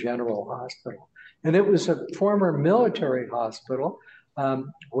Harvard General Hospital. And it was a former military hospital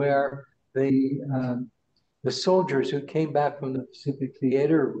where the soldiers who came back from the Pacific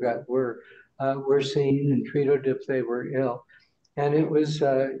Theater were seen and treated if they were ill. And it was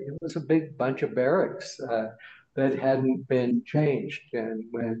a big bunch of barracks that hadn't been changed. And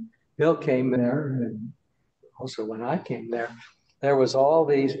when Bill came there, and also when I came there was all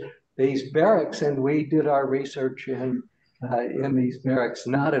these barracks, and we did our research in these barracks,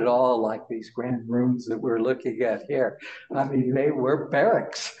 not at all like these grand rooms that we're looking at here. I mean, they were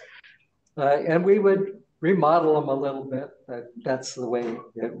barracks. And we would remodel them a little bit, but that's the way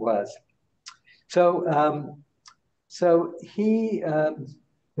it was. So he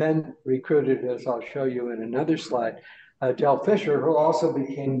then recruited, as I'll show you in another slide, Del Fisher, who also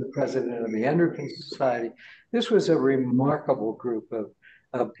became the president of the Endocrine Society. This was a remarkable group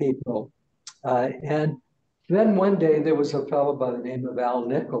of people. And then one day there was a fellow by the name of Al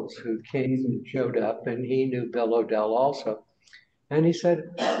Nichols who came and showed up, and he knew Bill O'Dell also. And he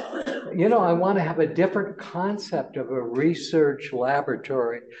said, you know, I want to have a different concept of a research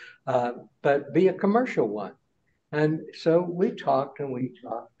laboratory, but be a commercial one. And so we talked and we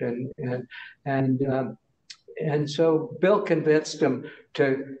talked, and so Bill convinced him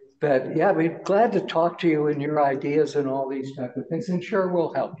that yeah, we're glad to talk to you and your ideas and all these type of things, and sure,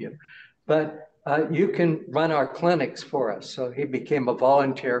 we'll help you, but you can run our clinics for us. So he became a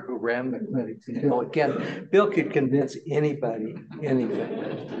volunteer who ran the clinics. Bill could convince anybody,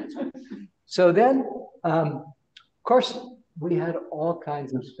 anything. So then, of course, we had all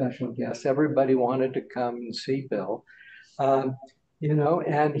kinds of special guests. Everybody wanted to come and see Bill, you know,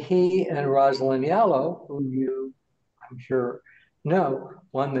 and he and Rosalind Yallow, who I'm sure know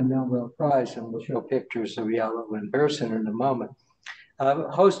won the Nobel Prize, and we'll show pictures of Yellow in person in a moment.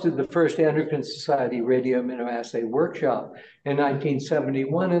 Hosted the first Endocrine Society radioimmunoassay workshop in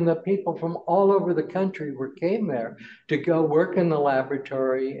 1971, and the people from all over the country came there to go work in the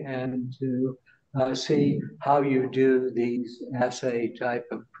laboratory and to see how you do these assay type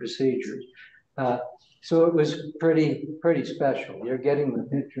of procedures. So it was pretty special. You're getting the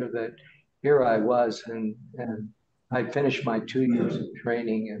picture that here I was, and I finished my 2 years of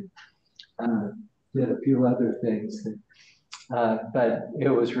training and did a few other things. But it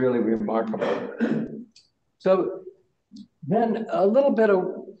was really remarkable. So then a little bit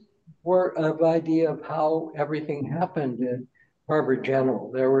of idea of how everything happened in Harvard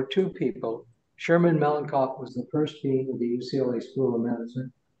General. There were two people. Sherman Mellenkopf was the first dean of the UCLA School of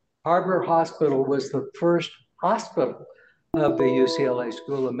Medicine. Harbor Hospital was the first hospital of the UCLA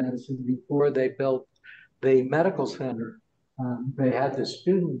School of Medicine before they built the medical center. They had the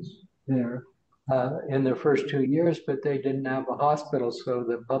students there in their first 2 years, but they didn't have a hospital, so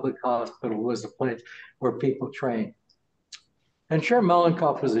the public hospital was the place where people trained. And Sherman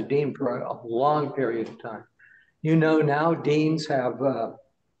Mellenkopf was a dean for a long period of time. You know, now deans have,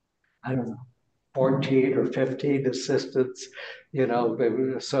 I don't know, 14 or 15 assistants, you know,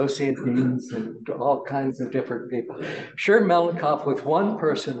 associate deans and all kinds of different people. Sherman Mellenkopf, with one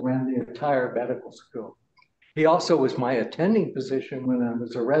person, ran the entire medical school. He also was my attending physician when I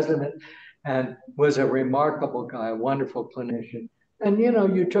was a resident and was a remarkable guy, a wonderful clinician. And, you know,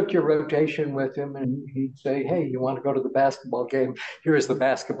 you took your rotation with him and he'd say, hey, you want to go to the basketball game? Here's the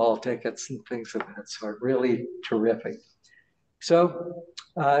basketball tickets and things of that sort. Really terrific. So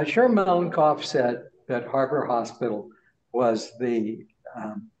Sherman Mellenkopf said that Harbor Hospital was the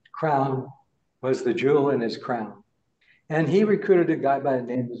crown, was the jewel in his crown. And he recruited a guy by the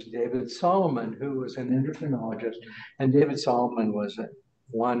name of David Solomon, who was an endocrinologist. And David Solomon was a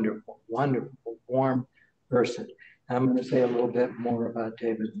wonderful, wonderful, warm person. I'm going to say a little bit more about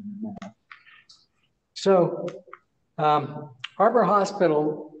David in a minute. So Harbor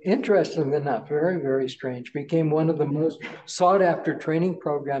Hospital, interestingly enough, very strange, became one of the most sought after training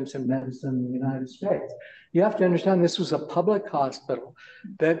programs in medicine in the United States. You have to understand this was a public hospital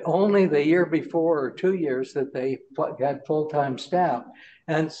that only the year before or 2 years that they had full-time staff.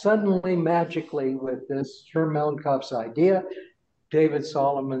 And suddenly, magically, with this Sherman Mellenkopf's idea, David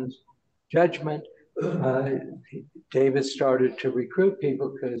Solomon's judgment, David started to recruit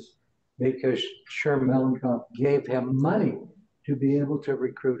people because Sherman Mellenkopf gave him money to be able to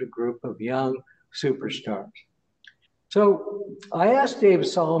recruit a group of young superstars. So I asked David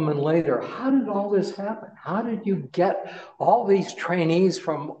Solomon later, how did all this happen? How did you get all these trainees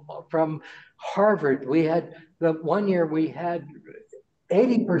from Harvard? We had, the 1 year we had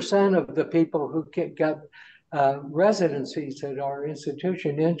 80% of the people who got residencies at our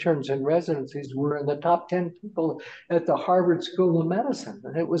institution, interns and residencies, were in the top 10 people at the Harvard School of Medicine.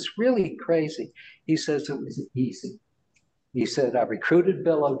 And it was really crazy. He says it was easy. He said, I recruited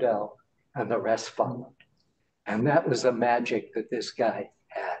Bill O'Dell and the rest followed. And that was the magic that this guy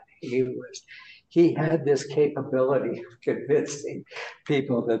had. He had this capability of convincing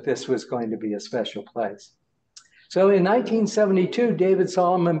people that this was going to be a special place. So in 1972, David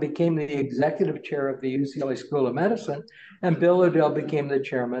Solomon became the executive chair of the UCLA School of Medicine, and Bill O'Dell became the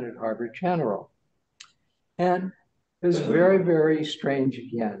chairman at Harvard General. And it was very strange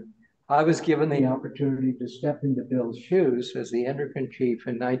again. I was given the opportunity to step into Bill's shoes as the endocrine chief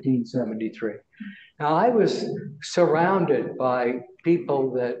in 1973. Now, I was surrounded by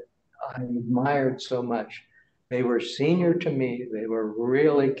people that I admired so much. They were senior to me. They were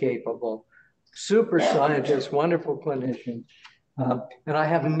really capable, super scientists, wonderful clinicians. And I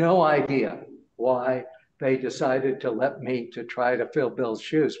have no idea why they decided to let me to try to fill Bill's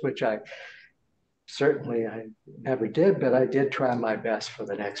shoes, which I never did, but I did try my best for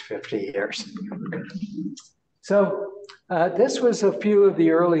the next 50 years. So this was a few of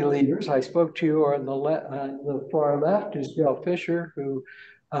the early leaders. I spoke to you on the far left is Del Fisher, who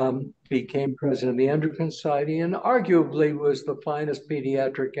became president of the Endocrine Society and arguably was the finest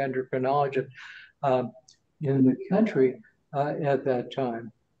pediatric endocrinologist in the country at that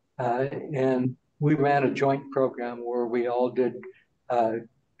time. And we ran a joint program where we all did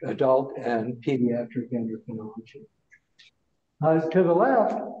adult and pediatric endocrinology. To the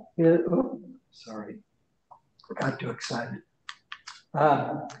left is, sorry, got too excited,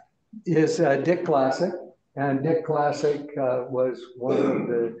 is Dick Classic. And Dick Classic was one of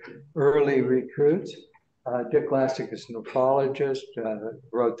the early recruits. Dick Classic is a nephrologist,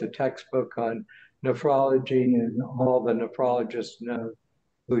 wrote the textbook on nephrology, and all the nephrologists know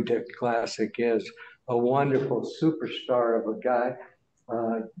who Dick Classic is. a wonderful superstar of a guy,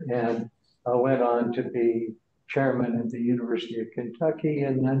 and went on to be chairman at the University of Kentucky.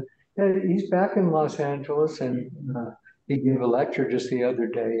 And then he's back in Los Angeles, and he gave a lecture just the other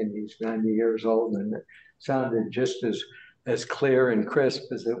day, and he's 90 years old, and it sounded just as clear and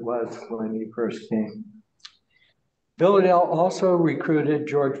crisp as it was when he first came. Bill Odell also recruited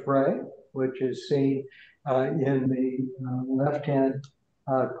George Bray, which is seen in the left-hand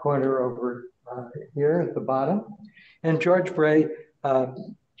corner over here at the bottom. And George Bray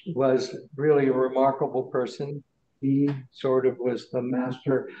was really a remarkable person. He sort of was the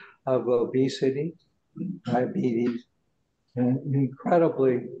master of obesity, diabetes, an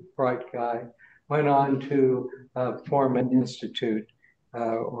incredibly bright guy. Went on to form an institute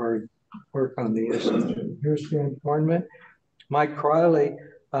or work on the institute. Here's Stan Kornman. Mike Crowley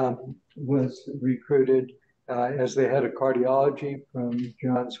was recruited as the head of cardiology from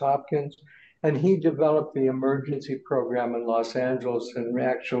Johns Hopkins, and he developed the emergency program in Los Angeles and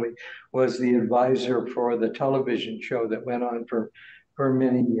actually was the advisor for the television show that went on for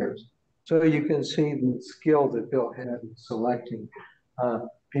many years. So you can see the skill that Bill had in selecting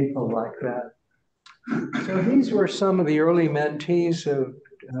people like that. So these were some of the early mentees of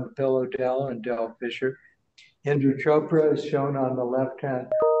Bill Odell and Del Fisher. Andrew Chopra is shown on the left-hand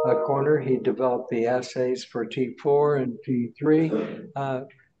corner. He developed the assays for T4 and T3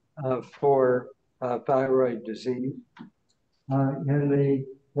 for thyroid disease. In the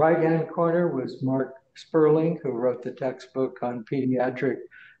right-hand corner was Mark Sperling, who wrote the textbook on pediatric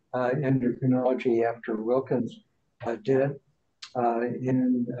endocrinology after Wilkins did,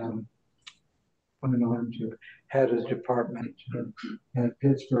 and went on to head a department at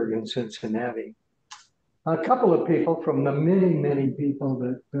Pittsburgh and Cincinnati. A couple of people from the many people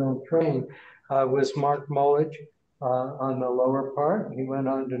that Bill trained was Mark Molich on the lower part. He went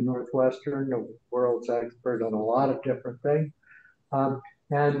on to Northwestern, the world's expert on a lot of different things. And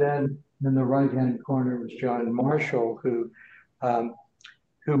then in the right-hand corner was John Marshall, who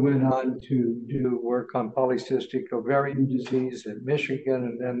went on to do work on polycystic ovarian disease at Michigan,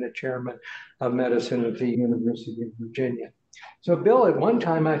 and then the chairman of medicine at the University of Virginia. So Bill, at one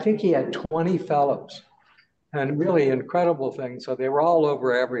time, I think he had 20 fellows, and really incredible things. So they were all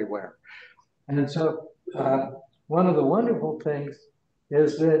over everywhere. And so one of the wonderful things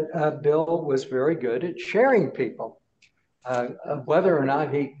is that Bill was very good at sharing people, whether or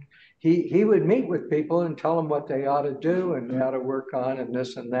not he would meet with people and tell them what they ought to do and how to work on and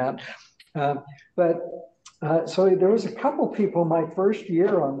this and that. So there was a couple people my first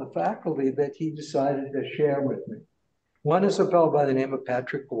year on the faculty that he decided to share with me. One is a fellow by the name of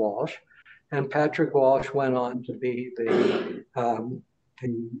Patrick Walsh, and Patrick Walsh went on to be the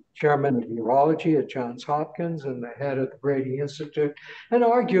chairman of urology at Johns Hopkins and the head of the Brady Institute, and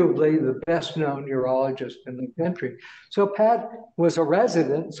arguably the best known urologist in the country. So Pat was a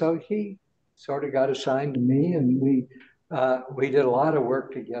resident, so he sort of got assigned to me, and we did a lot of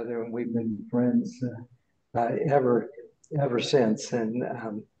work together, and we've been friends ever since. And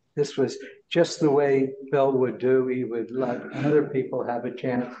this was just the way Bill would do. He would let other people have a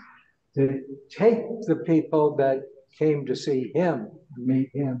chance to take the people that came to see him, meet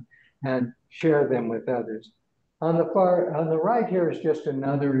him, and share them with others. On the right here is just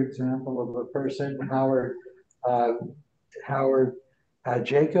another example of a person, Howard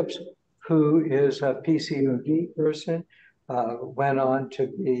Jacobs, who is a PCOD person, went on to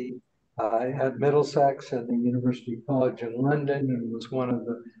be at Middlesex and the University College in London, and was one of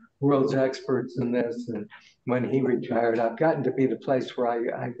the world's experts in this. And when he retired, I've gotten to be the place where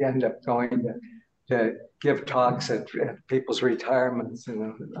I end up going to give talks at people's retirements,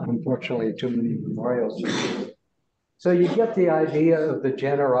 and unfortunately too many memorials. So you get the idea of the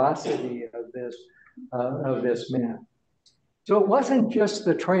generosity of this man. So it wasn't just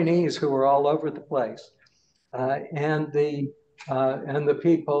the trainees who were all over the place, and the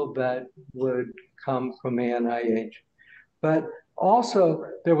people that would come from the NIH, but also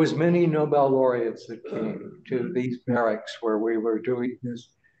there was many Nobel laureates that came to these barracks where we were doing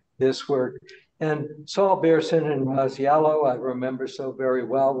this work. And Saul Beerson and Raziello, I remember so very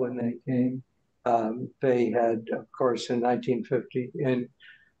well when they came. They had, of course, in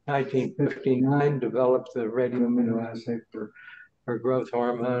 1959, developed the radioimmunoassay for growth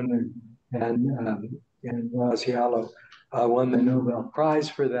hormone, and Raziello won the Nobel Prize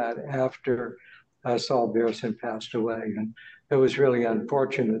for that after Saul Beerson passed away. And it was really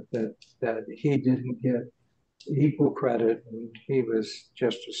unfortunate that he didn't get equal credit, and he was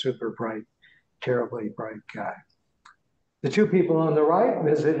just a super bright, terribly bright guy. The two people on the right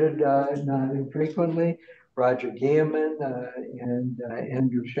visited not infrequently, Roger Guilliman and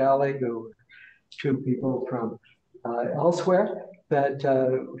Andrew Shalley, who two people from elsewhere that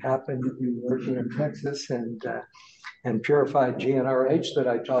happened to be working in Texas and purified GnRH that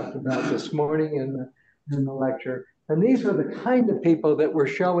I talked about this morning in the lecture. And these are the kind of people that were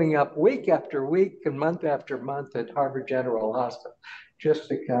showing up week after week and month after month at Harvard General Hospital just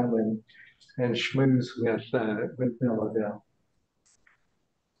to come and schmooze with Bill O'Dell.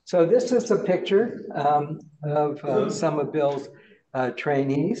 So this is a picture of some of Bill's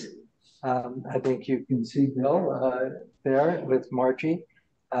trainees. I think you can see Bill there with Margie.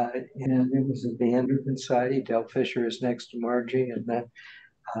 And it was at the Endocrine Society. Del Fisher is next to Margie. And then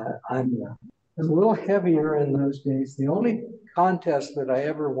I'm a little heavier in those days. The only contest that I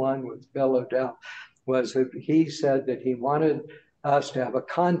ever won with Bill O'Dell was that he said that he wanted us to have a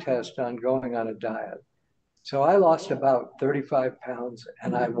contest on going on a diet. So I lost about 35 pounds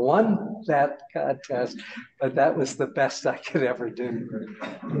and I won that contest, but that was the best I could ever do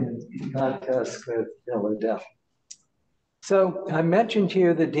in contests with Bill O'Dell. So I mentioned to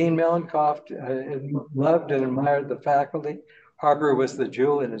you that Dean Mellenkopf loved and admired the faculty. Harbor was the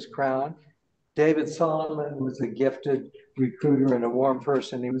jewel in his crown. David Solomon was a gifted recruiter and a warm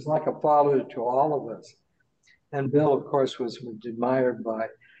person. He was like a father to all of us. And Bill, of course, was admired by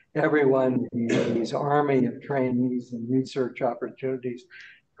everyone. His army of trainees and research opportunities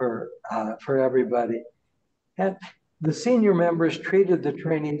for everybody. And the senior members treated the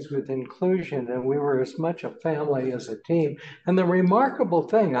trainees with inclusion, and we were as much a family as a team. And the remarkable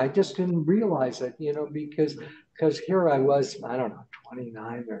thing, I just didn't realize it, because here I was, I don't know,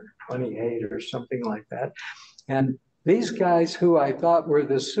 29 or 28 or something like that. And these guys who I thought were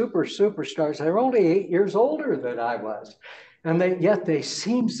the superstars, they were only 8 years older than I was. And yet they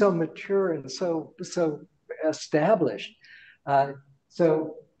seemed so mature and so established. They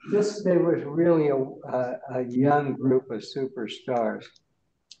were really a young group of superstars.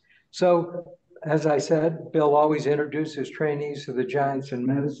 So, as I said, Bill always introduced his trainees to the giants in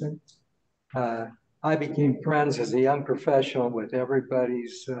medicine. I became friends as a young professional with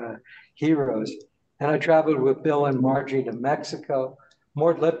everybody's heroes. And I traveled with Bill and Margie to Mexico.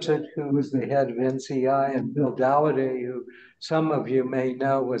 Mort Lipset, who was the head of NCI, and Bill Dowday, who some of you may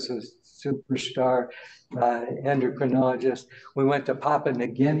know was a superstar endocrinologist. We went to Papua New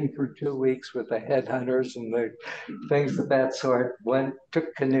Guinea for 2 weeks with the headhunters and the things of that sort.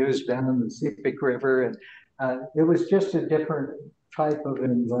 Took canoes down the Sepik River, and it was just a different type of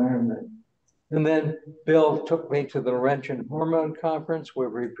environment. And then Bill took me to the Laurentian Hormone Conference where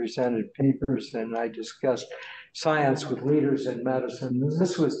we presented papers and I discussed science with leaders in medicine. And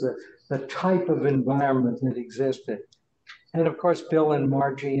this was the type of environment that existed. And of course, Bill and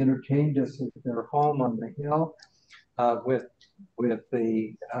Margie entertained us at their home on the hill with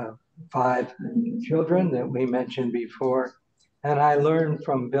the 5 children that we mentioned before. And I learned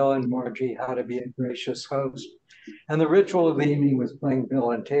from Bill and Margie how to be a gracious host. And the ritual of the evening was playing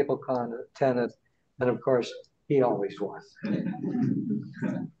Bill and table tennis. And of course, he always won.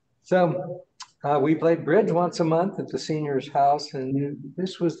 So we played bridge once a month at the seniors' house. And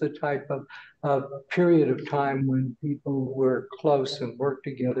this was the type of period of time when people were close and worked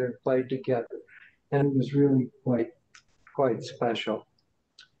together and played together. And it was really quite special.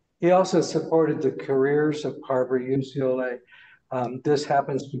 He also supported the careers of Harvard, UCLA. This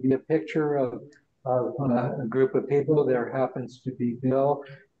happens to be a picture of a group of people. There happens to be Bill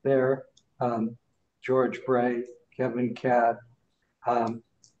there, George Bray, Kevin Catt,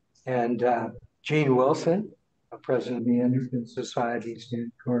 and Gene Wilson, president of the Endocrine Society,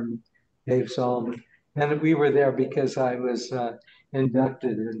 Stan Gordon, Dave Solomon. And we were there because I was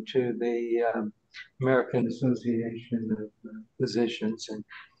inducted into the American Association of Physicians. And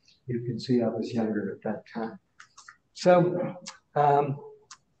you can see I was younger at that time. So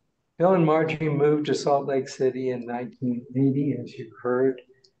Bill and Margie moved to Salt Lake City in 1980, as you heard,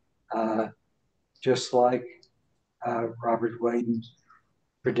 just like Robert Waden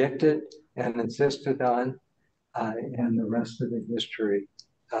predicted and insisted on, and the rest of the history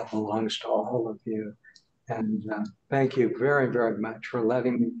belongs to all of you. And thank you very, very much for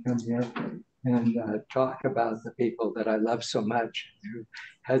letting me come here and talk about the people that I love so much, who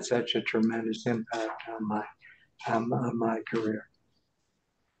had such a tremendous impact on my career.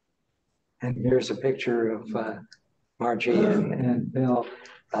 And here's a picture of Margie and Bill,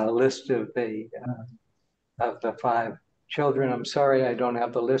 a list of the 5 children. I'm sorry I don't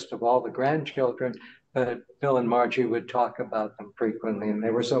have the list of all the grandchildren, but Bill and Margie would talk about them frequently, and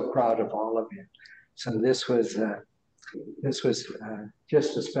they were so proud of all of you. So this was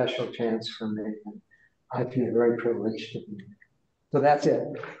just a special chance for me. And I feel very privileged to be here. So that's it.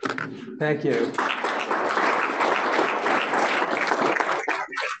 Thank you.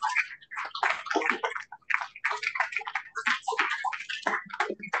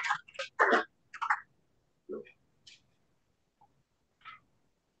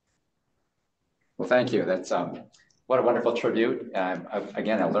 Well, thank you. That's what a wonderful tribute.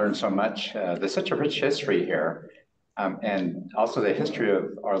 Again, I learned so much. There's such a rich history here. And also the history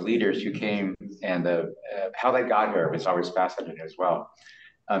of our leaders who came and how they got here is always fascinating as well.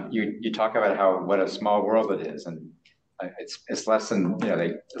 You talk about what a small world it is, and it's less than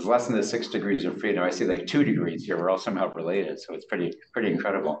it's less than the 6 degrees of freedom. I see like 2 degrees here. We're all somehow related, so it's pretty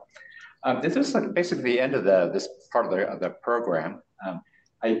incredible. This is like basically the end of this part of the program.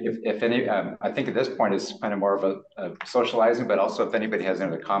 If any, I think at this point it's kind of more of a socializing, but also if anybody has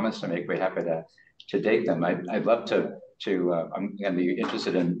any other comments to make, we're happy to take them. I'd love to I'm going to be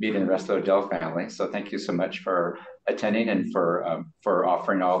interested in meeting the rest of the O'Dell family. So thank you so much for attending and for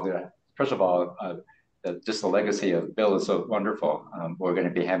offering all first of all, just the legacy of Bill is so wonderful. We're going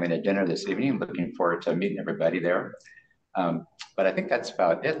to be having a dinner this evening. Looking forward to meeting everybody there. But I think that's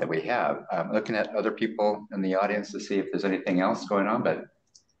about it that we have. Looking at other people in the audience to see if there's anything else going on, but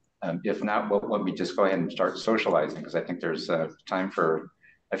if not, let me just go ahead and start socializing, because I think there's time for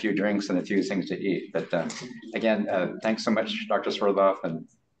a few drinks and a few things to eat. But again, thanks so much, Dr. Swerdloff, and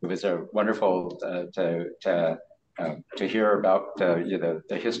it was wonderful to hear about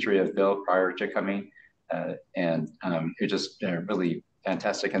the history of Bill prior to coming, and you're just really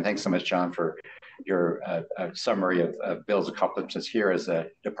fantastic. And thanks so much, John, for your summary of Bill's accomplishments here as a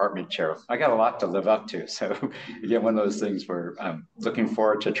department chair. I got a lot to live up to, so again, one of those things we're looking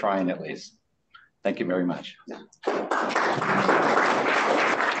forward to trying at least. Thank you very much.